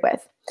interfered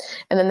with.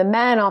 And then the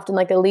men, often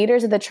like the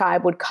leaders of the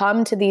tribe, would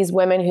come to these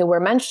women who were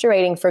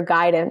menstruating for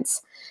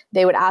guidance.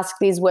 They would ask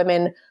these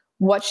women,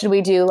 what should we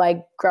do?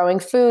 Like growing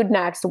food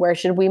next? Where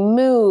should we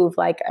move?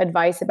 Like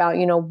advice about,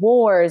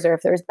 wars, or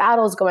if there's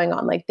battles going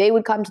on. Like they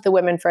would come to the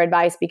women for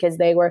advice because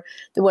the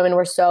women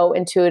were so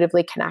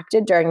intuitively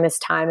connected during this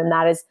time. And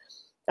that is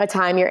a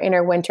time, your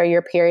inner winter,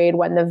 your period,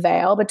 when the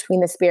veil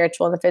between the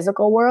spiritual and the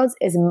physical worlds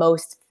is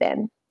most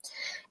thin.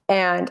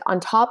 And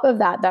on top of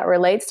that, that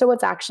relates to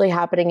what's actually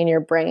happening in your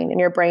brain, in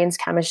your brain's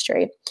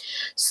chemistry.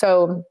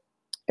 So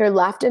your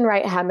left and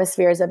right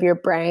hemispheres of your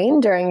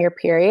brain during your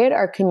period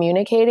are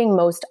communicating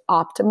most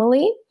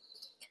optimally.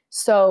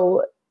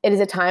 So it is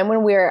a time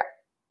when we're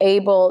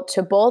able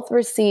to both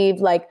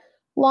receive like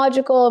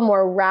logical,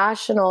 more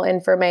rational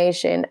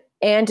information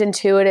and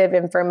intuitive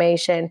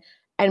information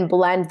and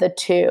blend the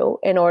two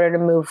in order to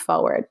move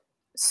forward.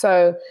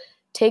 So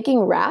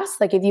taking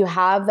rest, like if you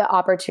have the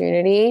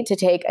opportunity to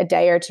take a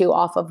day or two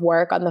off of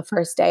work on the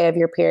first day of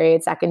your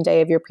period, second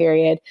day of your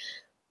period,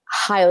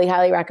 highly,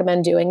 highly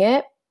recommend doing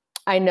it.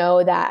 I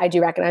know that I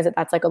do recognize that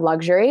that's like a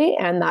luxury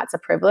and that's a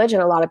privilege,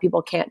 and a lot of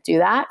people can't do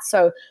that.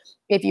 So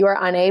if you are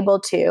unable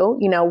to,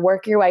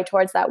 work your way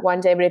towards that one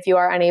day, but if you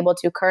are unable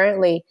to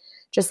currently,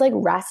 just like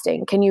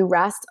resting, can you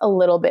rest a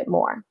little bit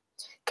more?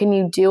 Can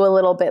you do a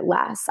little bit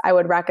less? I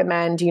would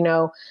recommend,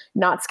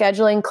 not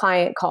scheduling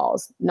client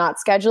calls, not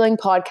scheduling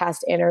podcast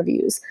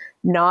interviews,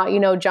 not,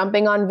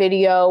 jumping on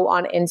video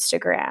on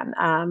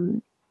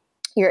Instagram.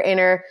 Your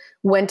inner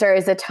winter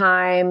is a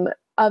time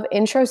of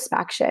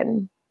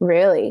introspection,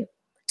 really,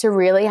 to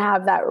really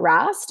have that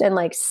rest and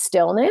like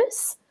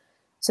stillness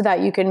so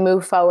that you can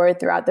move forward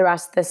throughout the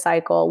rest of the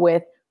cycle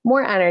with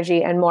more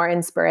energy and more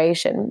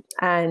inspiration.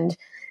 And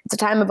it's a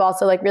time of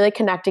also like really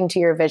connecting to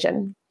your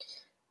vision.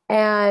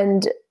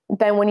 And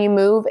then when you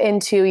move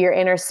into your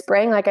inner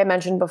spring, like I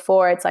mentioned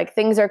before, it's like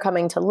things are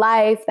coming to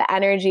life. The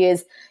energy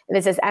is,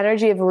 there's this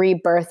energy of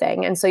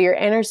rebirthing. And so your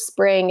inner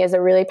spring is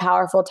a really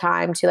powerful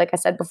time to, like I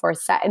said before,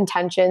 set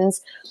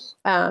intentions,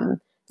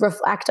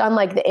 reflect on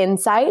like the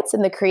insights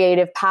and the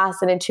creative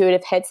paths and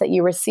intuitive hits that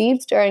you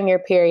received during your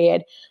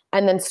period,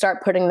 and then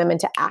start putting them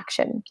into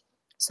action.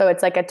 So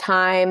it's like a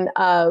time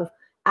of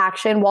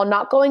action while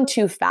not going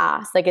too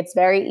fast. Like it's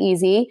very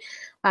easy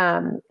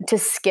to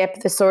skip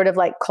the sort of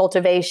like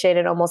cultivation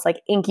and almost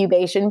like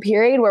incubation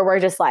period where we're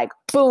just like,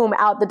 boom,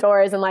 out the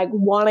doors and like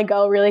want to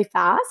go really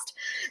fast.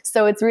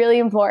 So it's really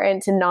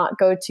important to not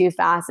go too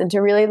fast and to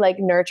really like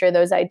nurture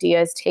those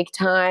ideas, take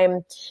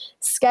time,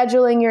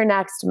 scheduling your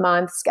next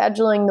month,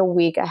 scheduling the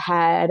week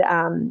ahead.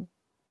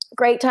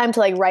 Great time to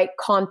like write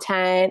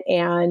content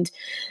and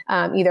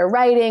either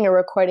writing or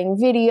recording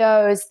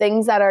videos,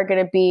 things that are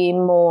going to be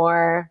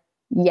more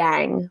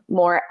yang,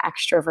 more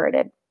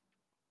extroverted.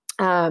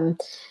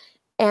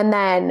 And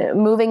then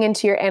moving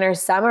into your inner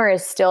summer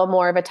is still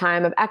more of a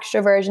time of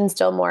extroversion,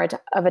 still more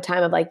of a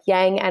time of like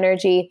yang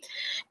energy.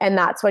 And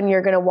that's when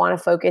you're going to want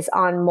to focus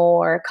on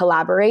more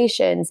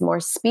collaborations, more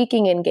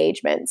speaking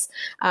engagements.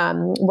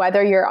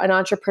 Whether you're an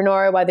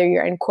entrepreneur, whether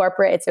you're in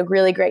corporate, it's a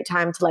really great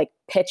time to like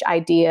pitch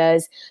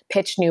ideas,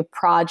 pitch new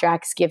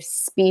projects, give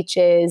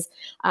speeches,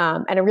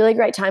 and a really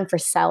great time for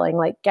selling,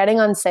 like getting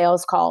on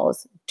sales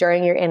calls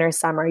during your inner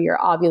summer, your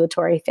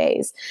ovulatory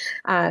phase.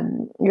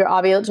 Your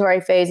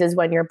ovulatory phase is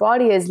when your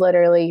body is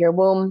literally, your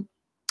womb,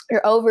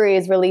 your ovary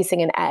is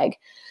releasing an egg.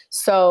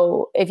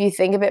 So if you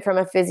think of it from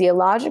a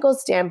physiological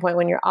standpoint,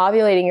 when you're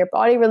ovulating, your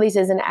body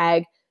releases an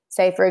egg.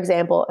 Say, for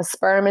example, a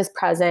sperm is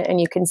present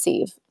and you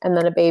conceive, and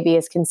then a baby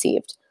is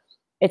conceived.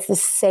 It's the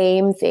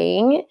same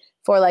thing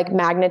for like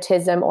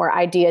magnetism or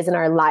ideas in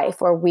our life,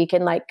 where we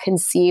can like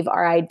conceive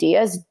our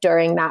ideas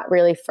during that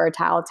really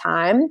fertile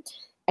time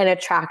and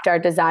attract our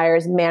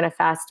desires,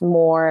 manifest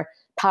more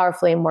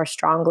powerfully and more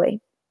strongly.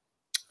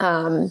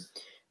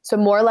 So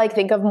more like,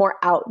 think of more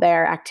out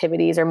there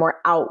activities or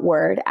more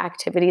outward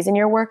activities in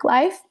your work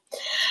life.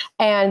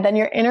 And then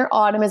your inner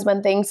autumn is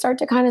when things start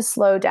to kind of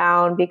slow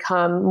down,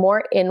 become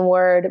more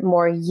inward,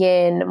 more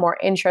yin, more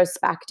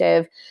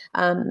introspective.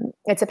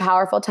 It's a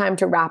powerful time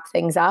to wrap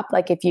things up.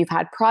 Like if you've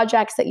had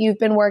projects that you've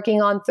been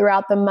working on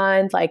throughout the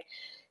month, like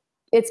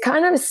it's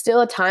kind of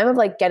still a time of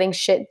like getting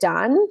shit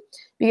done,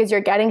 because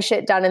you're getting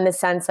shit done in the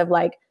sense of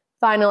like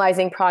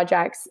finalizing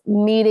projects,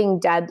 meeting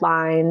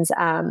deadlines,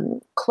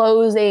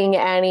 closing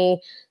any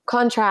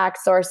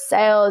contracts or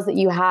sales that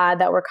you had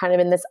that were kind of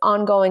in this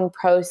ongoing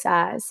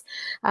process.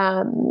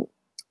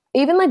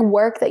 Even like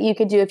work that you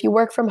could do if you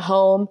work from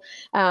home,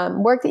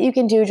 work that you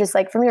can do just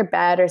like from your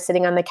bed or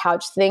sitting on the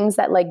couch, things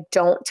that like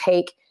don't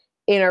take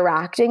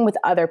interacting with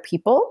other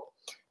people.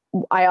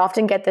 I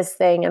often get this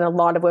thing, and a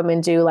lot of women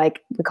do,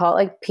 like we call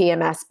it like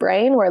PMS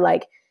brain, where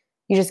like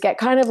you just get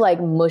kind of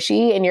like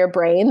mushy in your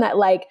brain, that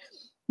like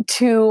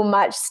too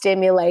much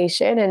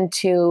stimulation and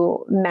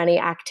too many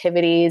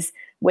activities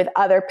with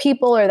other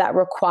people or that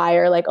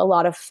require like a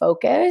lot of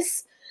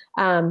focus,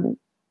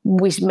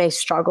 we may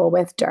struggle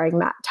with during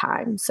that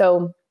time.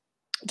 So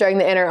during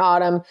the inner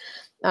autumn,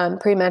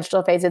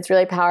 premenstrual phase, it's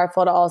really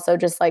powerful to also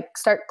just like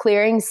start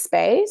clearing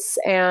space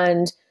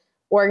and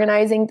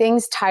organizing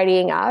things,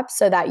 tidying up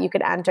so that you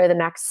could enter the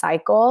next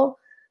cycle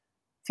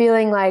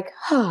feeling like,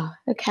 oh,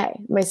 okay,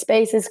 my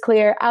space is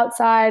clear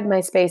outside,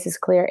 my space is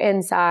clear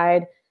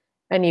inside,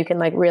 and you can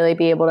like really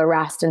be able to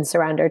rest and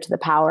surrender to the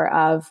power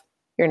of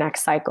your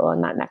next cycle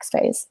and that next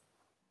phase.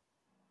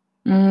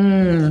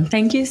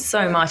 Thank you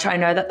so much. I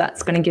know that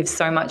that's going to give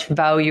so much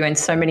value and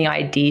so many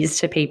ideas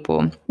to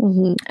people.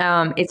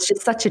 It's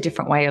just such a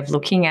different way of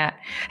looking at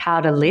how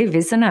to live,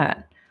 isn't it?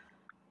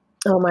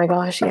 Oh my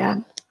gosh, yeah.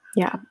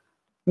 Yeah.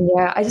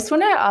 Yeah, I just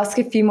want to ask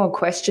a few more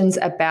questions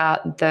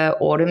about the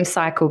autumn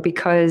cycle,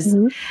 because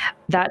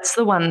that's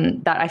the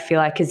one that I feel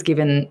like is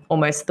given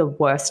almost the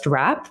worst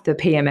rap, the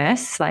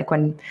PMS, like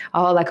when,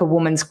 like a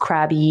woman's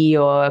crabby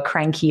or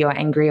cranky or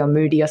angry or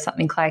moody or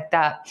something like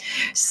that.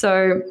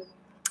 So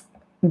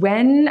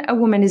when a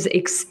woman is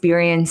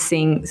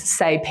experiencing,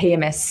 say,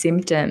 PMS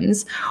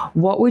symptoms,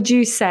 what would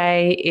you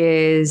say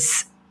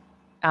is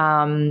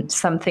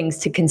some things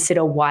to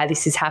consider why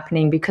this is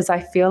happening? Because I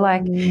feel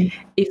like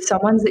if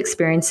someone's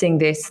experiencing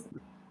this,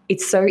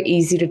 it's so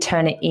easy to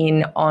turn it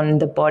in on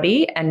the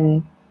body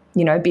and,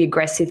 you know, be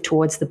aggressive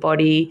towards the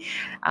body,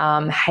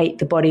 hate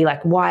the body,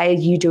 like, why are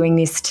you doing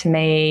this to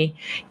me,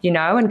 you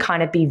know, and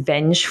kind of be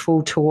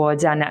vengeful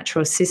towards our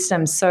natural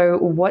system. So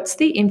what's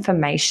the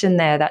information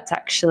there that's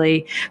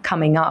actually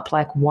coming up?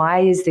 Like,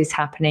 why is this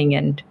happening,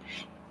 and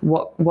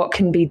what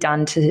can be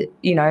done to,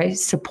 you know,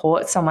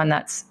 support someone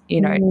that's, you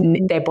know,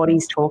 their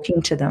body's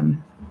talking to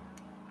them?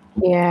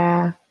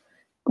 Yeah.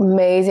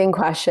 Amazing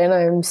question.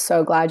 I'm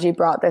so glad you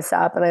brought this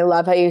up. And I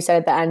love how you said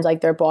at the end,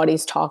 like their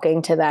body's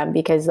talking to them,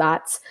 because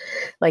that's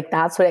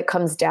what it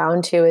comes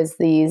down to, is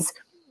these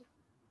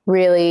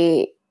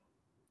really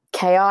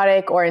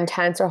chaotic or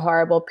intense or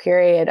horrible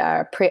period,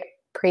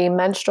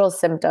 premenstrual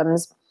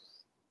symptoms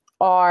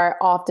are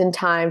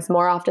oftentimes,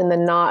 more often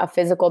than not, a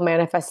physical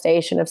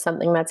manifestation of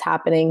something that's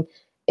happening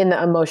in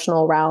the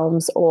emotional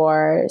realms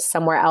or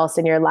somewhere else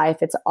in your life.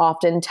 It's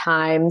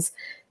oftentimes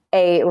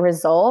a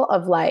result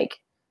of like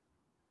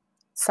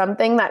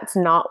something that's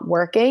not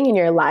working in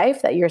your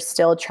life that you're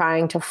still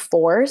trying to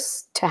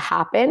force to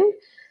happen,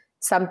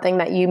 something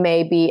that you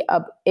may be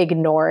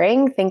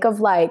ignoring. Think of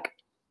like,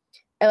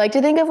 I like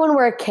to think of when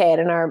we're a kid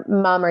and our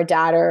mom or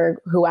dad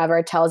or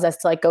whoever tells us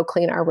to like go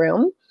clean our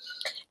room.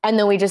 And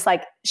then we just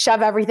like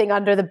shove everything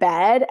under the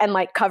bed and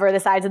like cover the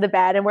sides of the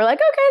bed. And we're like,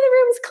 okay, the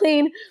room's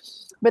clean.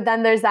 But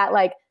then there's that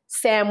like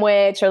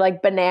sandwich or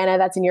like banana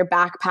that's in your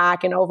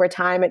backpack. And over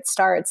time it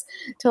starts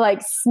to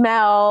like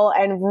smell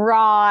and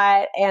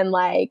rot. And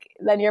like,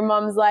 then your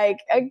mom's like,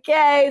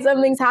 okay,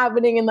 something's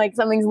happening and like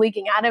something's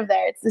leaking out of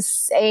there. It's the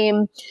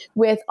same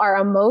with our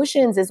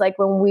emotions, is like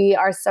when we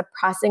are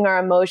suppressing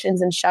our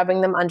emotions and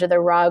shoving them under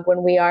the rug,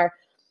 when we are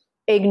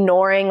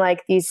ignoring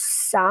like these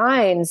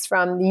signs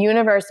from the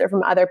universe or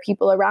from other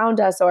people around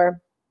us, or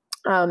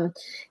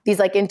these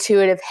like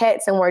intuitive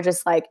hits, and we're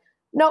just like,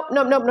 nope,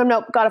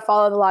 got to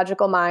follow the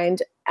logical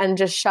mind and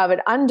just shove it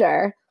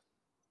under.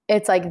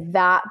 It's like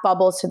that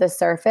bubbles to the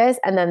surface,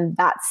 and then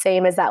that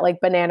same as that like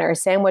banana or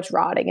sandwich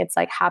rotting, it's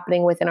like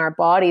happening within our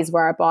bodies,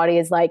 where our body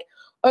is like,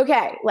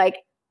 okay, like,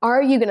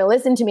 are you going to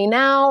listen to me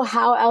now?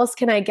 How else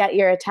can I get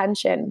your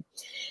attention?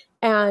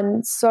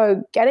 And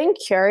so getting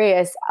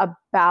curious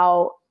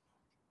about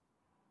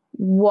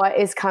what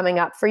is coming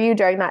up for you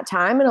during that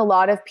time. And a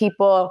lot of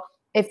people,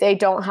 if they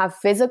don't have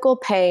physical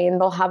pain,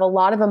 they'll have a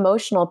lot of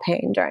emotional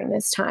pain during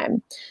this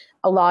time,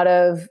 a lot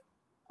of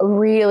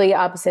really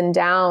ups and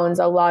downs,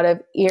 a lot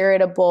of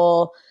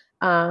irritable,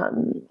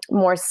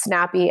 more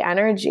snappy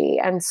energy.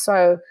 And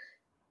so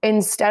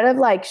instead of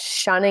like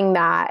shunning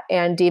that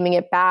and deeming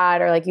it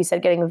bad, or like you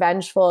said, getting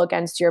vengeful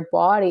against your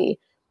body,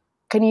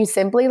 can you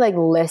simply like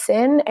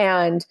listen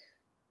and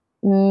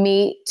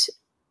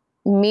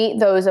meet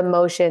those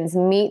emotions,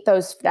 meet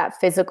that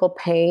physical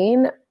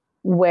pain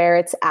where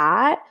it's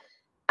at,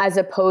 as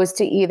opposed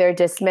to either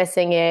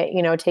dismissing it,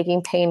 you know,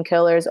 taking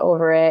painkillers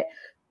over it,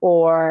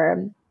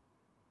 or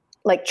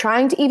like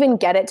trying to even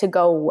get it to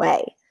go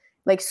away.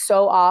 Like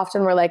so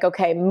often we're like,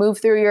 okay, move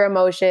through your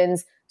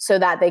emotions so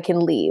that they can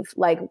leave,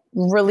 like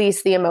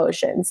release the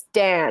emotions,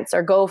 dance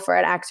or go for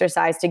an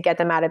exercise to get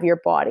them out of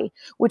your body,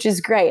 which is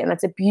great. And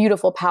that's a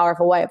beautiful,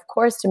 powerful way, of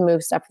course, to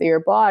move stuff through your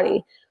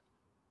body.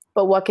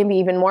 But what can be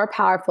even more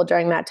powerful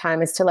during that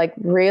time is to like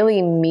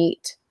really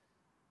meet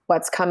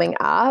what's coming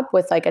up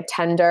with like a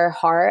tender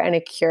heart and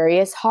a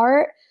curious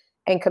heart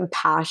and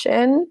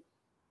compassion,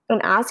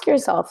 and ask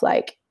yourself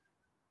like,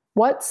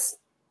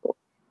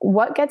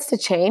 what gets to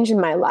change in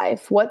my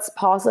life? What's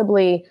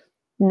possibly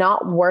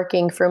not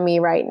working for me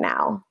right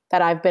now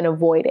that I've been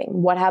avoiding?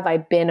 What have I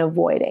been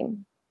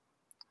avoiding?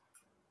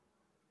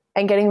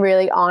 And getting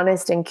really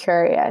honest and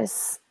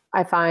curious,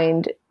 I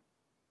find,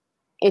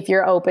 if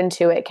you're open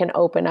to it, can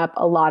open up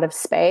a lot of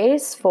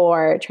space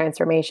for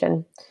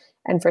transformation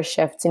and for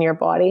shifts in your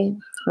body.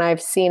 And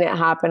I've seen it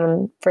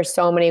happen for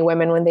so many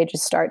women when they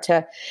just start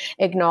to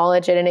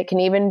acknowledge it. And it can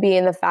even be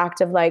in the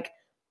fact of like,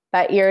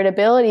 that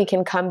irritability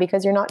can come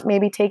because you're not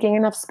maybe taking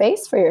enough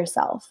space for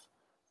yourself.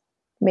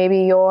 Maybe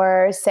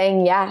you're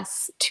saying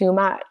yes too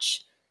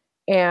much.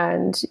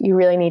 and you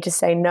really need to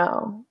say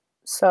no.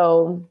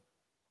 So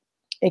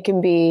it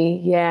can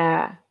be,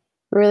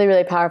 really,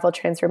 really powerful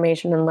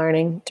transformation and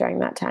learning during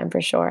that time for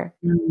sure.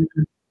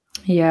 Mm-hmm.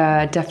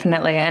 Yeah,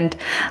 definitely. And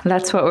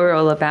that's what we're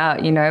all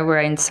about. You know,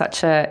 we're in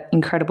such an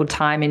incredible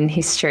time in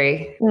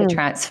history, the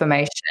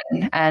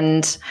transformation.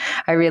 And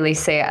I really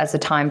see it as a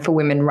time for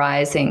women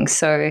rising.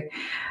 So,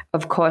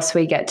 of course,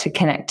 we get to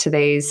connect to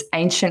these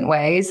ancient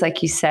ways,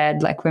 like you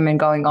said, like women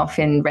going off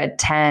in red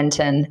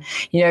tent and,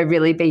 you know,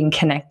 really being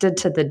connected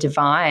to the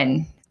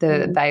divine,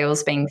 the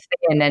veils being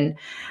thin and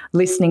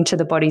listening to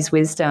the body's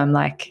wisdom,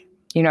 like,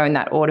 you know, in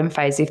that autumn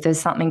phase, if there's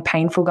something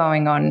painful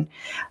going on,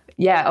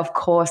 yeah, of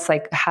course,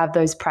 like have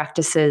those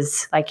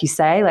practices, like you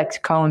say, like to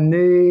go and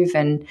move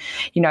and,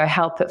 you know,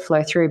 help it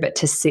flow through, but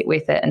to sit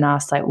with it and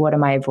ask, like, what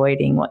am I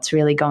avoiding? What's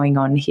really going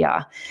on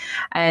here?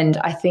 And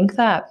I think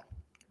that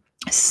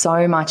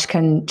so much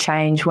can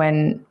change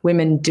when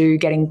women do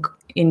get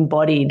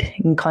embodied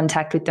in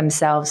contact with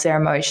themselves, their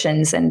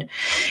emotions, and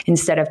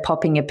instead of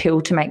popping a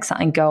pill to make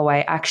something go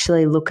away,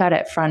 actually look at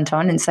it front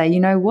on and say, you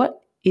know,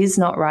 what is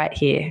not right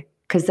here?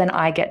 Because then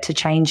I get to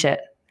change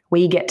it.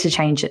 We get to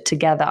change it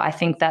together. I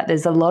think that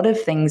there's a lot of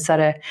things that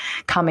are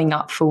coming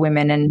up for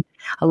women, and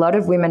a lot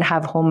of women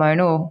have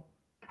hormonal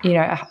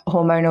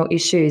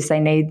issues. They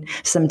need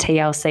some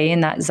TLC in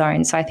that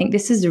zone. So I think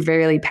this is a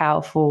really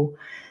powerful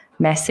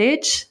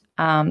message.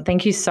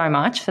 Thank you so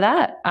much for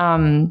that.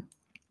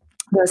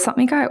 There's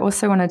something I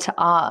also wanted to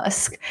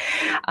ask.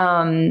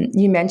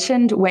 You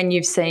mentioned when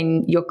you've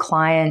seen your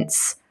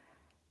clients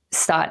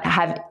start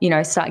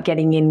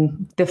getting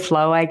in the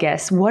flow, I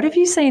guess. What have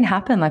you seen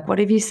happen? Like, what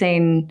have you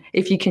seen,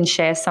 if you can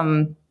share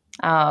some,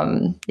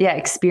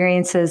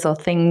 experiences or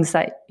things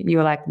that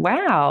you're like,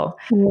 wow,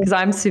 because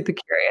I'm super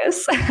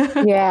curious.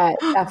 Yeah,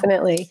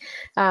 definitely.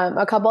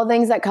 A couple of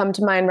things that come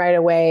to mind right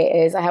away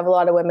is I have a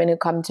lot of women who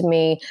come to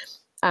me,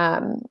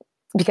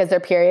 because their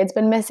period's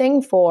been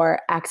missing for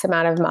X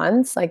amount of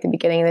months. Like the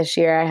beginning of this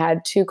year, I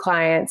had 2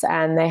 clients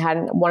and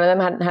one of them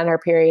hadn't had her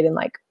period in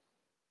like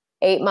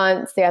 8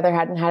 months. The other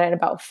hadn't had it in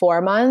about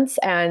 4 months.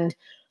 And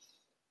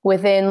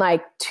within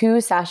like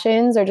 2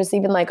 sessions or just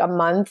even like a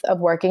month of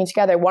working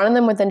together, one of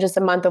them within just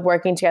a month of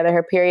working together,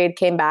 her period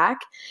came back.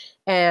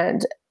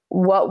 And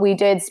what we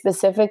did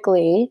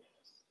specifically,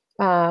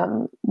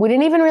 we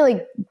didn't even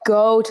really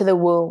go to the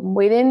womb.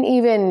 We didn't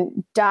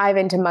even dive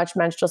into much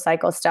menstrual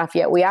cycle stuff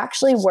yet. We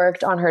actually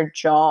worked on her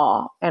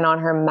jaw and on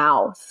her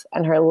mouth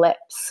and her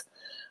lips.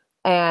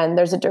 And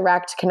there's a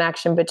direct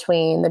connection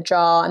between the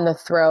jaw and the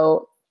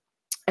throat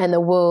and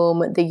the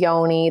womb, the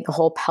yoni, the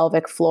whole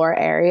pelvic floor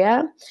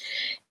area.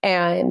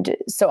 And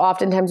so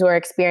oftentimes we're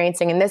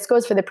experiencing, and this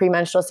goes for the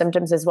premenstrual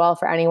symptoms as well,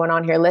 for anyone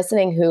on here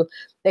listening who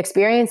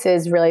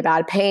experiences really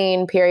bad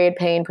pain, period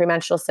pain,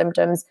 premenstrual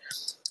symptoms,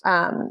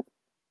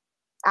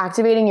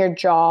 activating your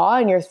jaw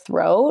and your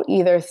throat,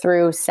 either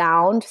through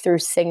sound, through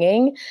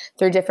singing,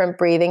 through different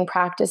breathing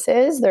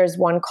practices. There's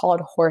one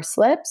called horse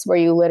lips, where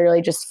you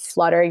literally just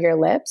flutter your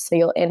lips. So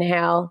you'll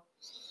inhale,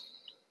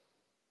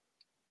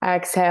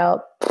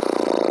 exhale,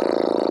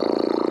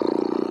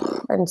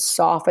 and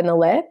soften the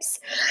lips.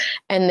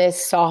 And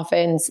this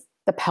softens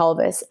the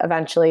pelvis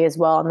eventually as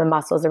well, and the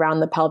muscles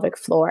around the pelvic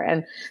floor.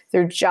 And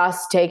through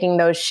just taking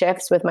those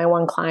shifts with my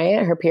one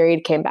client, her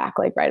period came back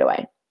like right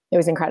away. It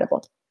was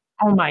incredible.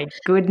 Oh my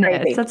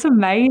goodness. Crazy. That's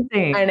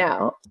amazing. I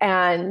know.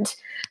 And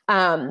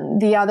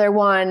the other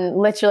one,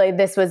 literally,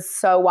 this was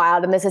so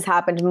wild, and this has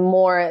happened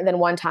more than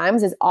one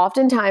times, is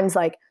oftentimes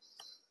like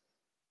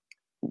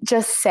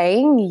just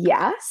saying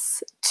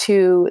yes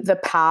to the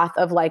path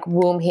of like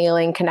womb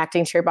healing,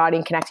 connecting to your body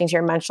and connecting to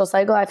your menstrual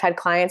cycle. I've had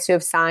clients who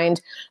have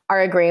signed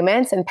our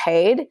agreements and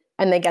paid,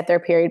 and they get their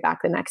period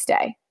back the next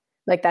day.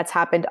 Like that's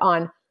happened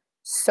on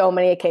so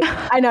many occasions.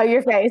 I know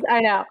your face. I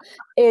know.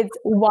 It's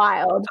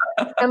wild.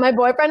 And my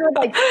boyfriend would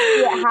like see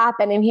it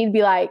happen, and he'd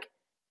be like,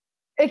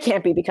 it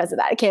can't be because of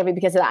that. It can't be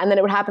because of that. And then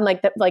it would happen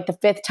like the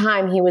 5th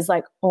time. He was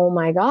like, oh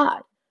my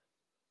God.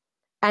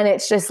 And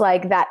it's just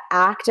like that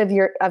act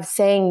of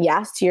saying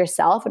yes to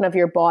yourself and of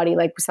your body.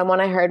 Like someone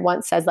I heard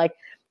once says like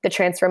the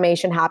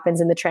transformation happens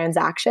in the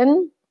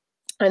transaction.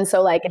 And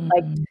so like, it's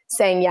like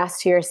saying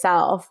yes to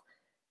yourself,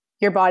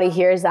 your body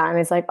hears that and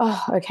it's like,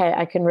 oh, okay,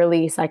 I can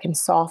release, I can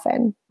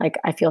soften, like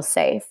I feel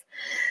safe.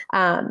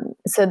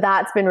 So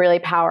that's been really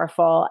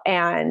powerful.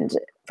 And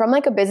from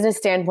like a business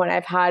standpoint,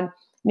 I've had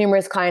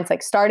numerous clients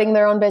like starting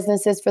their own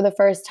businesses for the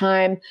first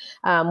time.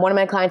 One of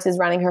my clients is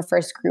running her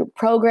first group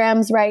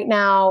programs right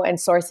now and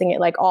sourcing it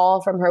like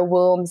all from her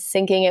womb,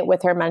 syncing it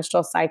with her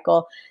menstrual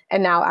cycle,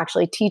 and now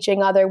actually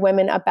teaching other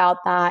women about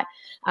that.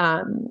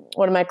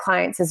 One of my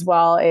clients as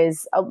well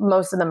is,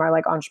 most of them are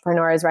like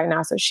entrepreneurs right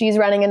now. So she's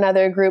running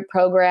another group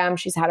program.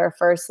 She's had her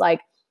first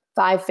like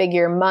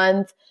 5-figure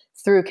month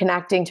through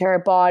connecting to her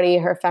body,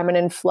 her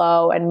feminine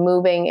flow, and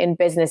moving in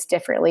business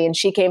differently. And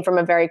she came from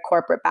a very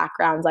corporate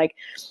background, like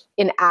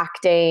in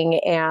acting,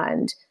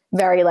 and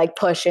very like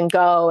push and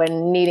go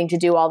and needing to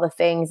do all the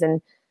things.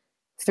 And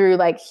through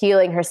like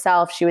healing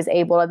herself, she was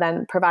able to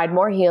then provide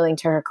more healing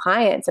to her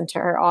clients and to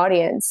her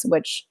audience,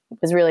 which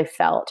was really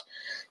felt.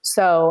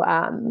 So,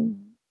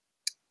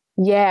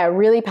 yeah,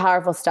 really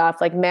powerful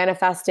stuff, like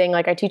manifesting.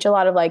 Like I teach a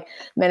lot of like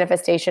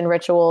manifestation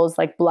rituals,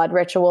 like blood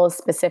rituals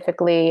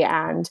specifically.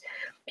 And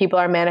people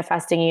are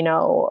manifesting, you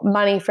know,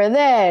 money for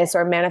this,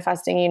 or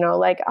manifesting, you know,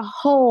 like a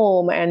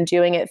home, and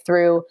doing it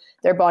through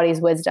their body's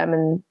wisdom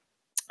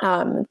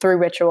and through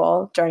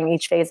ritual during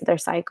each phase of their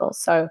cycle.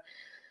 So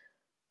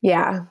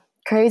yeah,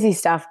 crazy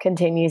stuff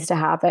continues to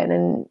happen.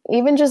 And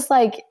even just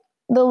like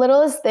the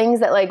littlest things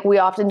that like we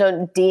often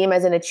don't deem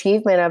as an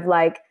achievement, of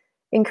like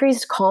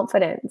increased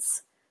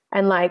confidence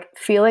and like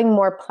feeling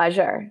more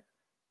pleasure.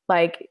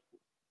 Like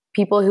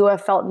people who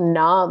have felt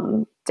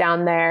numb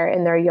down there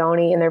in their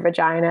yoni, in their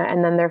vagina,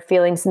 and then they're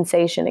feeling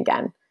sensation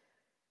again,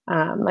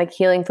 like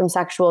healing from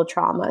sexual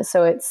trauma.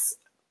 So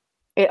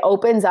it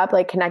opens up,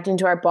 like connecting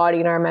to our body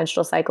and our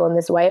menstrual cycle in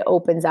this way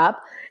opens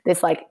up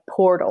this like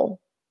portal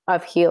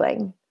of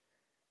healing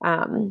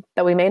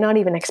that we may not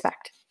even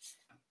expect.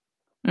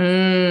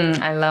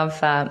 I love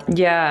that.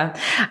 Yeah.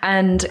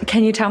 And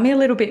can you tell me a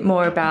little bit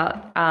more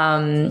about,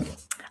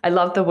 I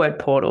love the word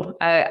portal.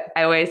 I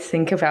always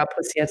think of our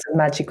pussy as a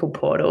magical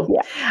portal.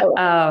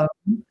 Yeah.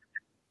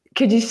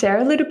 Could you share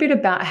a little bit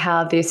about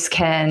how this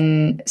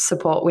can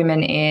support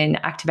women in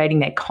activating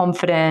their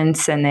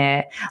confidence and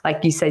their,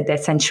 like you said, their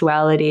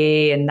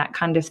sensuality and that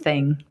kind of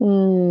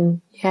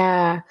thing?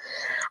 Yeah.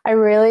 I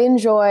really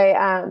enjoy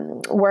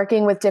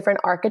working with different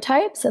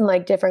archetypes and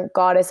like different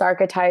goddess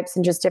archetypes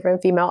and just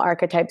different female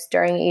archetypes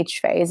during each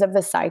phase of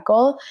the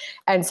cycle.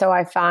 And so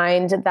I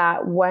find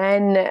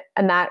that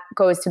and that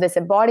goes to this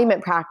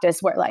embodiment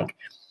practice where like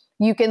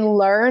you can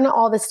learn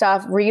all the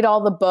stuff, read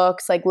all the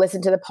books, like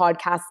listen to the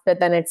podcast, but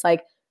then it's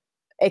like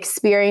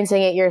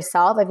experiencing it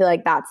yourself. I feel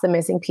like that's the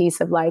missing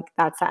piece of like,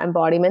 that's that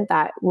embodiment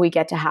that we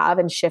get to have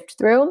and shift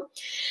through.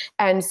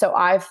 And so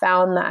I've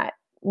found that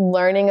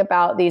learning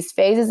about these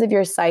phases of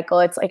your cycle,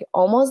 it's like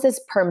almost this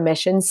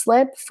permission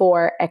slip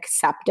for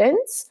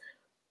acceptance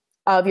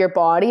of your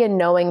body, and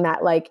knowing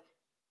that like,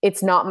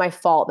 it's not my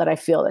fault that I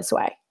feel this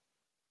way.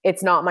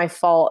 It's not my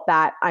fault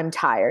that I'm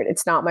tired.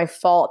 It's not my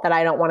fault that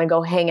I don't want to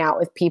go hang out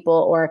with people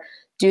or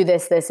do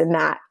this, and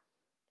that,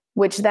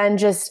 which then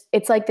just,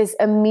 it's like this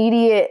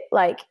immediate,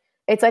 like,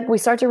 it's like we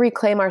start to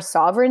reclaim our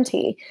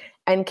sovereignty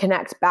and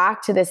connect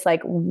back to this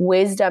like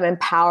wisdom and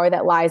power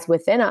that lies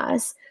within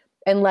us,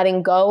 and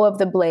letting go of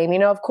the blame. You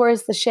know, of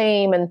course, the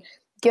shame and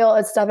guilt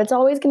and stuff, it's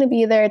always going to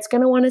be there. It's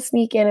going to want to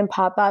sneak in and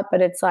pop up. But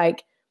it's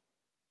like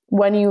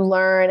when you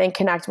learn and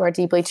connect more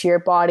deeply to your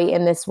body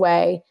in this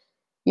way,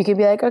 you can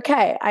be like,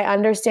 okay, I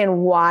understand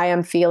why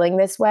I'm feeling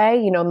this way.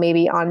 You know,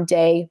 maybe on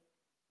day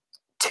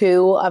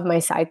 2 of my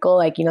cycle,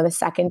 like, you know, the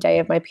second day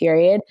of my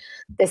period,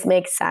 this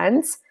makes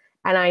sense.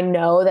 And I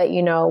know that,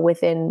 you know,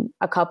 within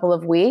a couple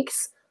of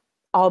weeks,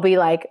 I'll be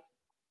like,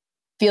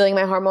 feeling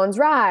my hormones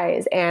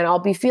rise, and I'll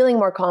be feeling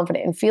more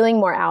confident and feeling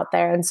more out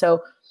there. And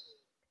so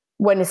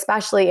when,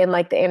 especially in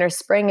like the inner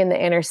spring and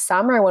the inner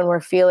summer, when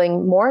we're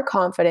feeling more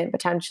confident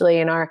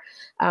potentially, and our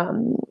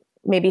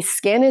maybe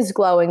skin is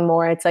glowing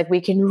more, it's like we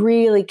can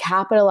really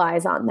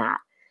capitalize on that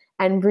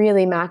and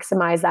really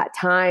maximize that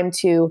time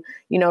to,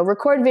 you know,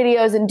 record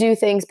videos and do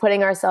things,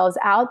 putting ourselves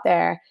out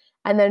there,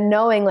 and then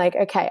knowing like,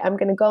 okay, I'm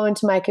going to go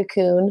into my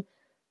cocoon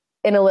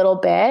in a little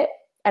bit,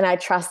 and I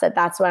trust that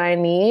that's what I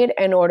need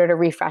in order to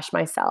refresh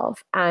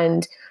myself.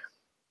 And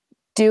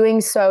doing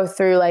so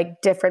through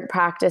like different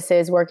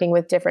practices, working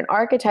with different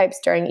archetypes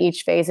during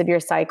each phase of your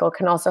cycle,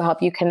 can also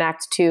help you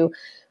connect to,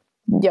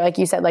 like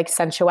you said, like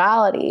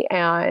sensuality.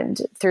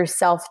 And through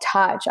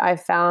self-touch,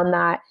 I've found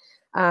that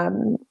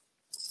on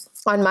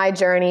my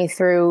journey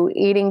through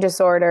eating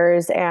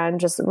disorders and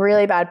just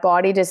really bad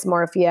body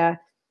dysmorphia,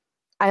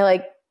 I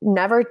like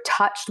never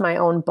touched my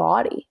own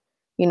body.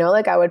 You know,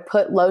 like I would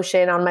put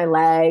lotion on my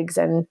legs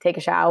and take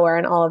a shower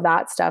and all of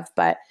that stuff,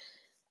 but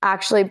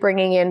actually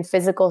bringing in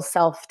physical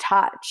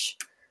self-touch.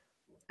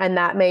 And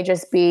that may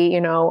just be, you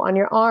know, on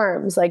your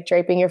arms, like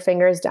draping your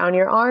fingers down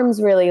your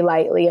arms really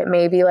lightly. It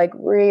may be like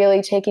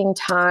really taking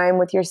time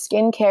with your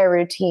skincare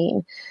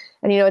routine.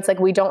 And, you know, it's like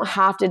we don't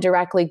have to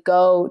directly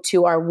go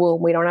to our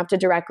womb. We don't have to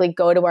directly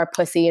go to our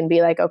pussy and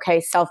be like, okay,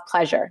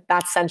 self-pleasure,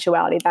 that's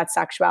sensuality, that's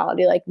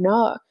sexuality. Like,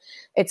 no,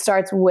 it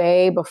starts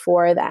way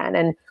before then.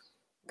 And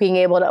being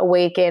able to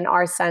awaken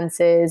our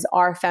senses,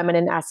 our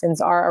feminine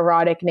essence, our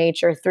erotic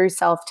nature through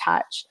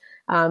self-touch.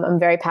 I'm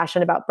very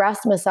passionate about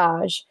breast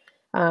massage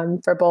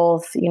for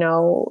both, you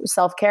know,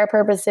 self-care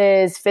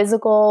purposes,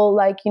 physical,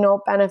 like, you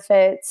know,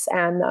 benefits,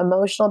 and the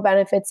emotional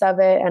benefits of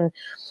it, and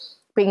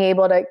being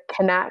able to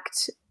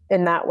connect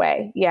in that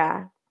way.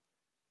 Yeah.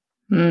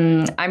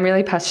 I'm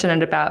really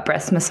passionate about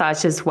breast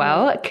massage as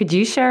well. Could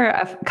you share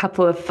a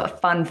couple of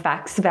fun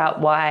facts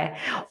about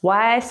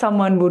why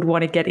someone would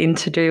want to get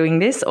into doing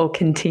this or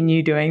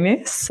continue doing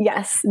this?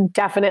 Yes,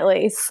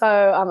 definitely.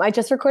 So I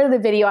just recorded a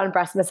video on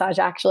breast massage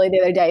actually the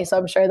other day, so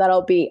I'm sure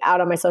that'll be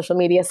out on my social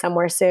media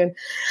somewhere soon.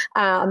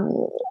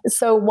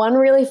 So one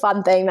really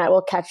fun thing that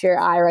will catch your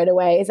eye right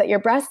away is that your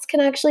breasts can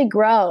actually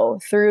grow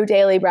through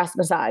daily breast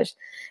massage.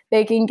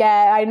 They can get,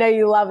 I know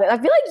you love it. I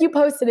feel like you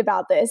posted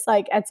about this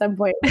like at some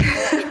point. They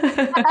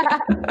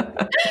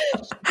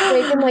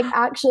can like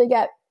actually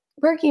get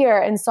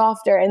perkier and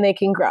softer and they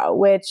can grow,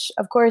 which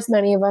of course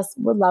many of us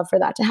would love for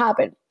that to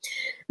happen.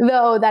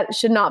 Though that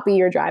should not be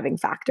your driving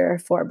factor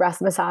for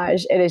breast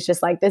massage. It is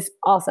just like this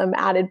awesome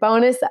added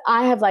bonus that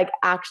I have like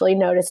actually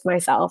noticed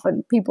myself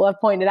and people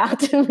have pointed out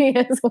to me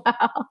as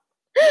well.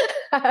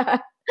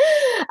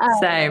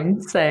 Same.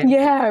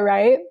 Yeah,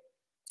 right.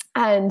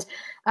 And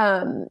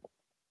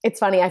it's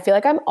funny. I feel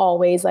like I'm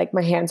always like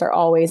my hands are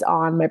always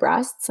on my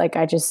breasts. Like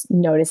I just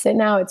notice it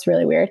now. It's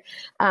really weird.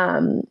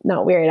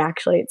 Not weird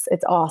actually.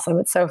 It's awesome.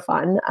 It's so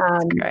fun.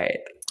 Great.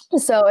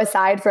 So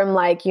aside from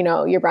like, you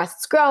know, your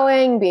breasts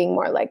growing, being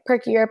more like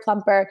perkier,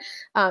 plumper,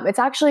 it's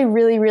actually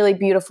really, really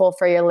beautiful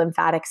for your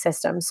lymphatic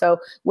system. So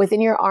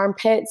within your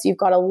armpits, you've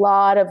got a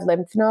lot of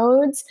lymph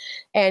nodes.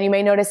 And you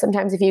may notice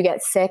sometimes if you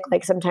get sick,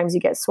 like sometimes you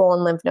get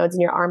swollen lymph nodes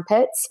in your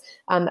armpits.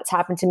 That's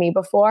happened to me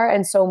before.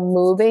 And so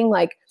moving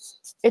like,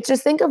 it's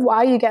just think of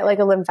why you get like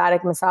a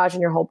lymphatic massage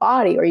in your whole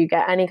body or you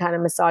get any kind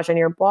of massage on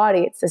your body.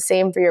 It's the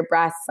same for your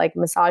breasts, like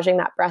massaging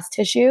that breast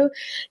tissue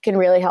can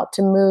really help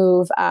to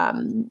move,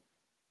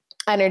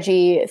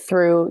 energy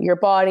through your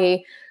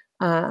body,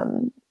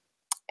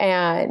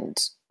 and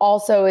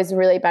also is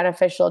really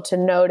beneficial to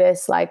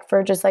notice like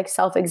for just like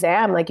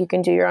self-exam, like you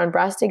can do your own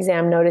breast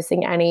exam,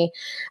 noticing any,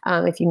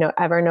 if you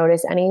ever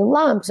notice any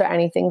lumps or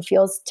anything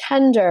feels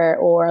tender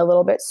or a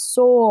little bit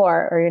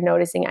sore, or you're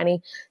noticing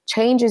any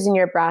changes in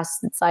your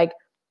breasts. It's like,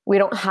 we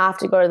don't have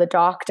to go to the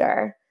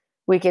doctor.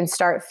 We can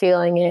start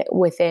feeling it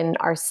within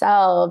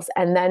ourselves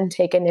and then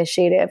take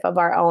initiative of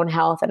our own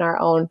health and our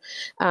own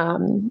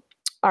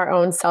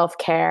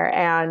self-care.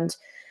 And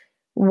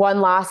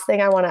one last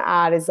thing I want to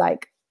add is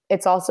like,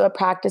 it's also a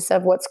practice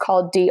of what's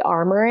called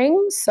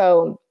de-armoring.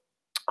 So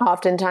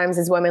oftentimes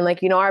as women,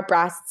 like, you know, our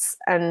breasts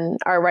and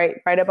are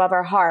right above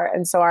our heart.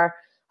 And so our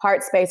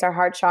heart space, our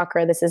heart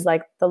chakra, this is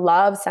like the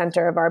love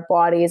center of our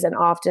bodies. And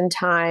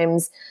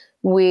oftentimes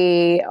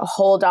we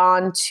hold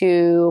on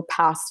to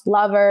past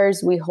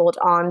lovers. We hold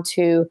on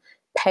to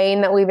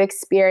pain that we've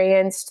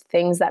experienced,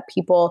 things that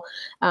people,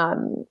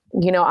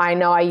 you know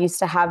I used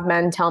to have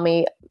men tell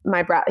me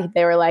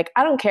they were like,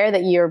 I don't care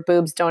that your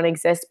boobs don't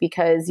exist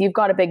because you've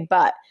got a big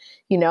butt,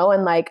 you know?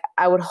 And like,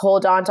 I would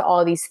hold on to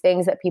all these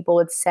things that people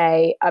would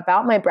say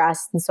about my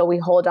breasts. And so we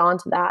hold on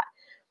to that.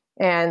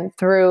 And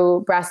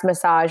through breast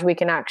massage, we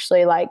can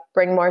actually like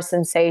bring more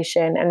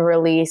sensation and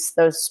release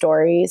those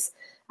stories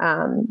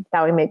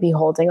that we may be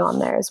holding on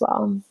there as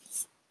well.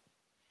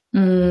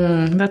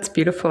 That's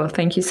beautiful.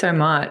 Thank you so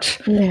much.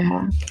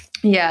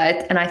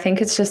 Yeah, and I think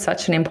it's just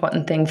such an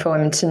important thing for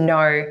women to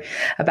know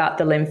about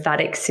the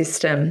lymphatic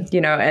system,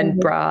 you know, and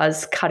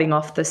bras cutting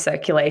off the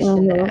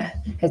circulation there.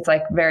 It's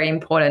like very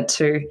important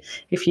to,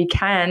 if you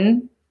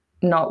can,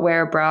 not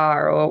wear a bra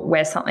or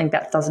wear something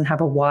that doesn't have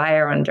a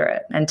wire under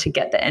it, and to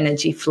get the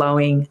energy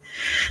flowing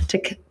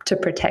to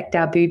protect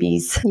our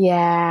boobies.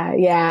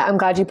 Yeah. I'm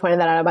glad you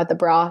pointed that out about the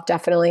bra.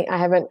 Definitely. I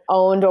haven't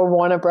owned or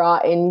worn a bra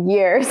in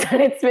years,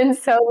 and it's been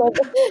so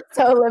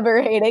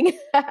liberating.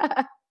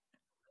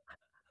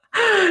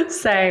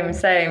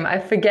 Same. I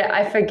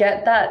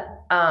forget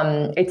that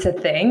it's a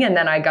thing, and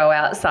then I go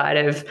outside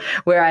of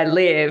where I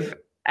live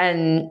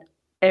and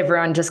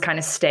everyone just kind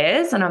of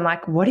stares, and I'm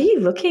like, what are you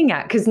looking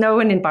at? Because no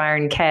one in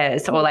Byron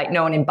cares, or like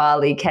no one in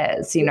Bali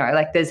cares, you know,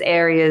 like there's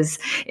areas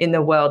in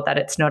the world that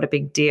it's not a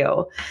big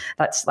deal.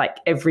 That's like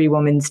every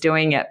woman's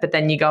doing it. But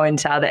then you go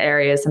into other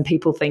areas and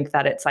people think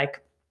that it's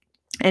like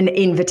an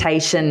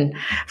invitation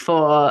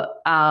for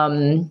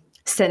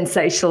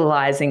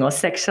sensationalizing or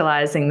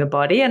sexualizing the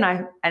body. And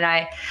I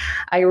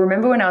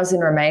remember when I was in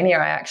Romania,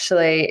 I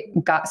actually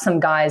got some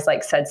guys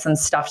like said some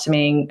stuff to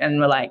me and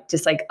were like,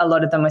 just like a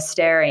lot of them were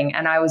staring,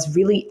 and I was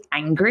really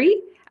angry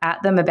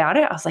at them about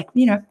it. I was like,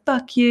 you know,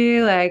 fuck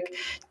you, like,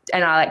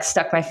 and I like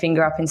stuck my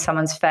finger up in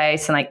someone's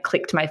face and like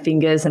clicked my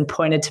fingers and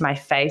pointed to my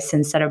face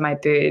instead of my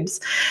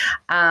boobs,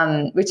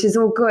 which is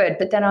all good.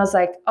 But then I was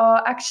like, oh,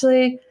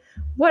 actually,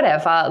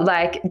 whatever,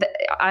 like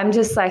I'm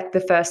just like the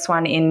first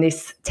one in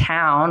this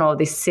town or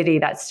this city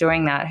that's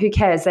doing that. Who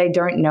cares? They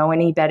don't know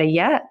any better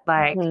yet.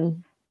 Like,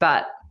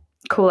 but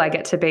cool, I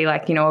get to be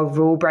like, you know, a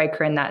rule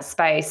breaker in that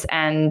space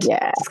and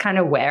just kind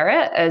of wear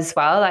it as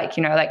well. Like,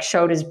 you know, like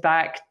shoulders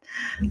back,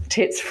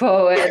 tits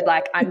forward,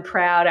 like I'm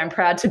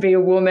proud to be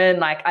a woman.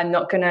 Like I'm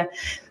not gonna,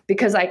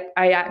 because I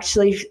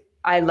actually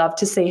I love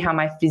to see how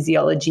my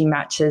physiology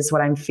matches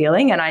what I'm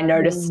feeling. And I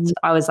noticed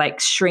I was like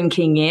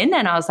shrinking in,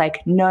 and I was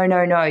like, no,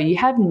 no, no, you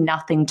have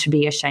nothing to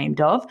be ashamed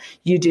of.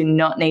 You do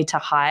not need to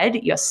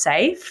hide. You're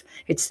safe.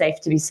 It's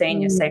safe to be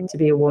seen. You're safe to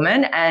be a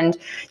woman. And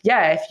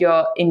yeah, if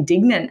you're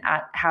indignant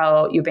at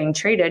how you're being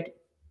treated,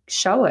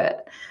 show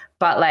it.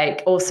 But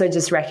like also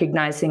just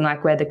recognizing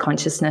like where the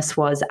consciousness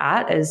was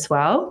at as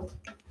well.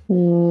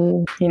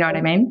 You know what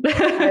I mean?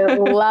 I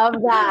love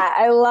that.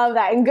 I love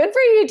that. And good for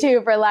you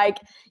too, for like,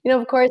 you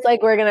know, of course,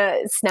 like we're going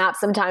to snap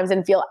sometimes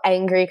and feel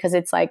angry because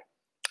it's like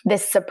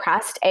this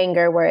suppressed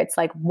anger where it's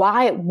like,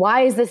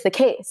 why is this the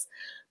case?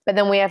 But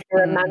then we have to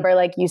remember,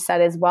 like you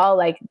said as well,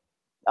 like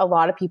a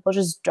lot of people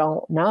just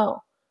don't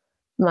know.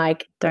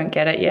 Like don't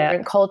get it yet.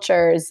 Different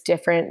cultures,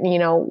 different, you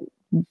know,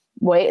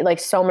 like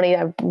so many,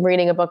 I'm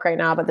reading a book right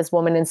now about this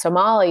woman in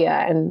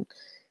Somalia, and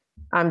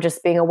I'm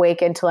just being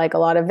awakened to like a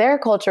lot of their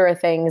culture of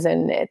things.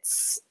 And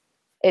it's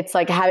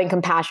like having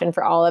compassion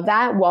for all of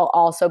that while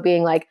also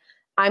being like,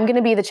 I'm going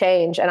to be the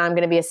change and I'm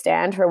going to be a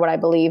stand for what I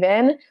believe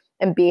in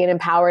and be an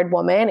empowered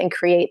woman and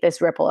create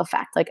this ripple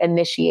effect, like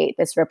initiate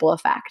this ripple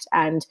effect.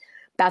 And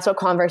that's what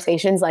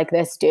conversations like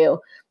this do.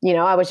 You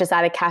know, I was just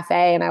at a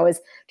cafe and I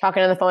was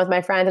talking on the phone with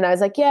my friend and I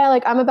was like, yeah,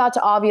 like I'm about to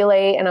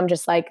ovulate. And I'm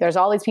just like, there's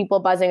all these people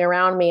buzzing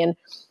around me. And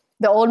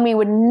the old me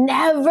would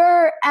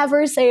never,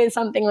 ever say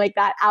something like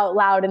that out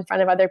loud in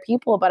front of other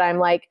people. But I'm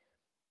like,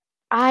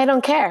 I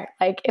don't care.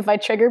 Like if I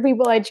trigger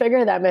people, I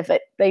trigger them. If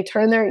they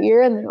turn their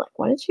ear and they're like,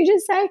 what did she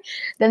just say?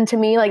 Then to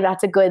me, like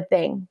that's a good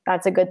thing.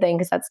 That's a good thing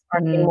because that's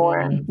sparking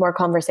more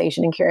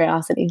conversation and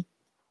curiosity.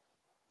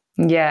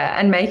 Yeah.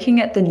 And making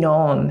it the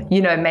norm,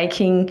 you know,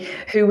 making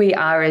who we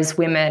are as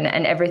women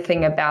and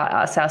everything about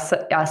us,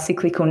 our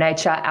cyclical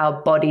nature,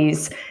 our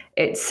bodies,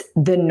 it's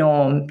the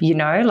norm, you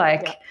know,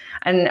 like, yeah.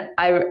 And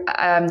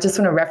I just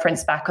want to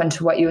reference back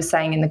onto what you were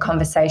saying in the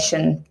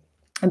conversation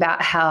about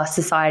how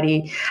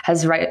society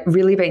has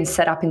really been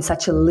set up in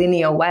such a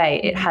linear way.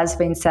 It has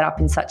been set up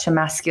in such a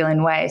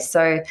masculine way.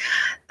 So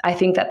I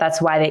think that that's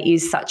why there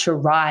is such a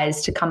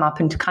rise to come up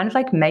and to kind of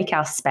like make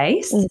our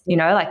space, you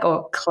know, like,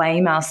 or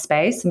claim our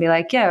space and be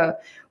like, yeah,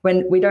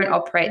 when we don't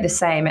operate the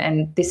same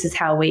and this is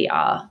how we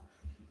are.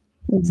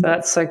 So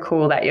that's so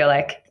cool that you're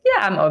like,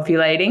 yeah, I'm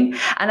ovulating.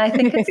 And I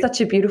think it's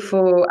such a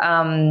beautiful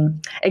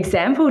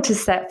example to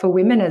set for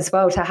women as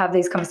well, to have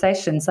these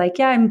conversations like,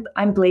 yeah,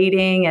 I'm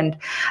bleeding. And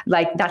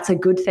like, that's a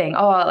good thing.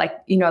 Oh, like,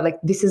 you know, like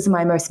this is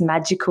my most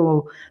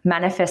magical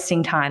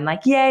manifesting time.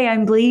 Like, yay,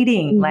 I'm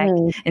bleeding. Like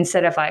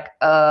instead of like,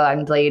 oh,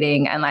 I'm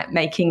bleeding and like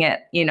making it,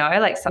 you know,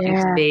 like something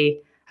to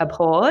be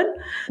abhorred.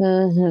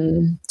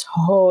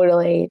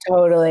 Totally.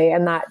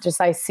 And that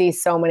just, I see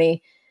so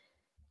many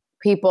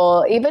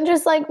people, even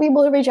just like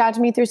people who reach out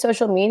to me through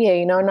social media,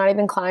 you know, not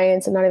even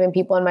clients and not even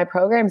people in my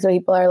programs. So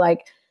people are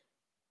like,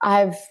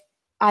 I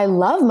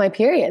love my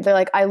period. They're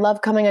like, I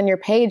love coming on your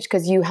page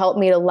because you help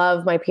me to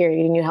love my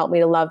period and you help me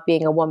to love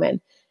being a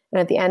woman.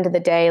 And at the end of the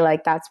day,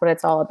 like that's what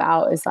it's all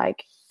about, is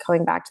like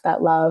coming back to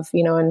that love,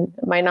 you know, and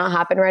it might not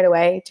happen right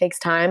away. It takes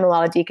time, a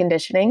lot of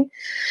deconditioning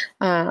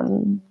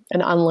and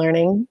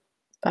unlearning.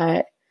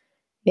 But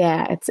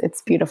yeah,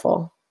 it's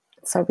beautiful.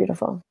 So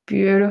beautiful.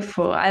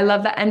 Beautiful. I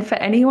love that. And for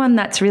anyone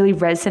that's really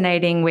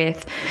resonating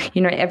with,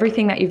 you know,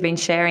 everything that you've been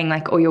sharing,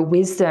 like all your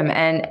wisdom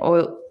and,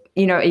 or,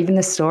 you know, even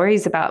the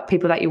stories about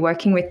people that you're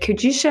working with,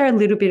 could you share a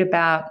little bit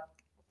about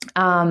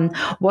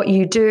what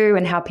you do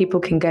and how people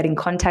can get in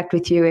contact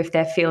with you if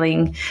they're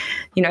feeling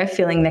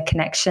the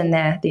connection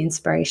there, the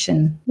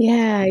inspiration?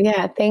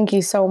 Yeah. Thank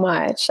you so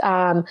much.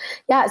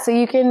 So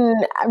you can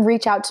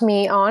reach out to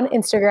me on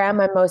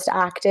Instagram. I'm most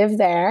active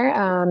there.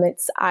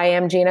 It's I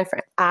am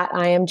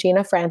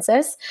Gina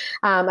Francis.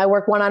 I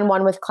work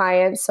one-on-one with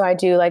clients. So I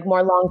do like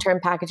more long-term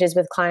packages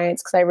with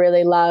clients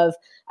because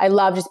I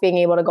love just being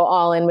able to go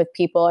all in with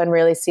people and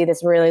really see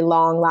this really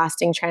long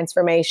lasting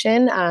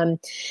transformation.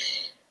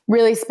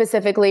 Really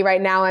specifically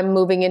right now, I'm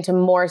moving into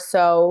more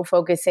so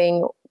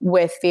focusing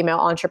with female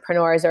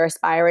entrepreneurs or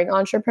aspiring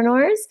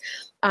entrepreneurs.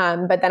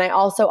 But then I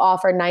also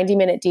offer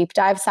 90-minute deep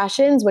dive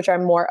sessions, which are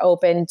more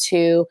open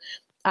to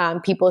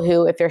people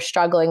who, if they're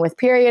struggling with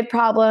period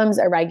problems,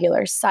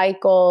 irregular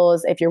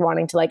cycles, if you're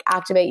wanting to like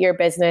activate your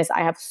business,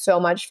 I have so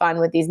much fun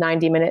with these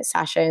 90-minute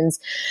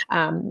sessions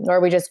where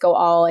we just go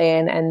all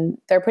in, and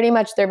they're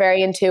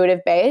very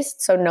intuitive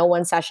based. So no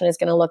one session is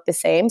going to look the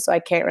same. So I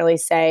can't really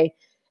say,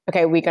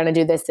 okay, we're going to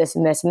do this, this,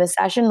 and this in this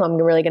session. I'm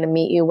really going to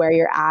meet you where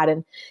you're at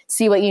and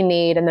see what you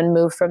need and then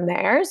move from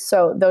there.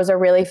 So those are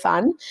really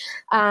fun.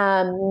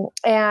 And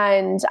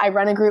I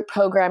run a group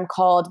program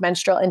called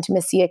Menstrual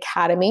Intimacy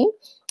Academy.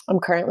 I'm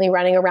currently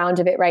running a round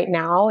of it right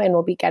now, and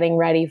we'll be getting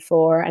ready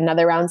for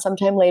another round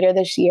sometime later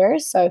this year.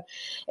 So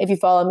if you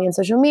follow me on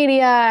social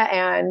media,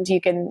 and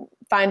you can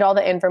find all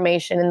the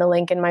information in the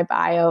link in my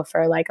bio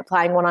for like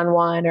applying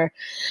one-on-one or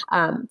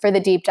for the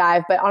deep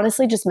dive. But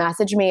honestly, just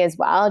message me as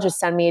well. Just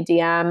send me a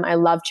DM. I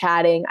love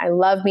chatting. I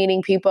love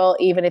meeting people,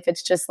 even if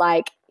it's just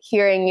like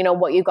hearing, you know,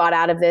 what you got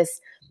out of this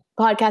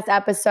podcast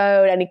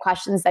episode, any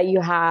questions that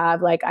you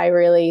have. Like I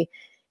really,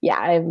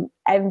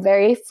 I'm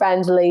very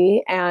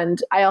friendly.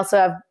 And I also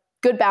have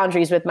good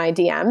boundaries with my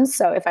DMs.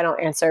 So if I don't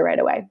answer right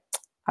away,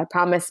 I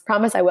promise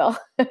I will.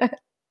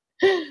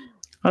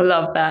 I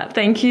love that.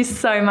 Thank you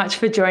so much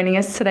for joining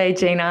us today,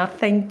 Gina.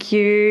 Thank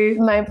you.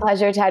 My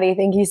pleasure, Teddy.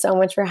 Thank you so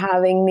much for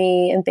having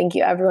me. And thank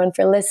you everyone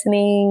for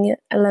listening.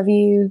 I love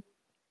you.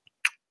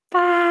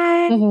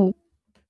 Bye.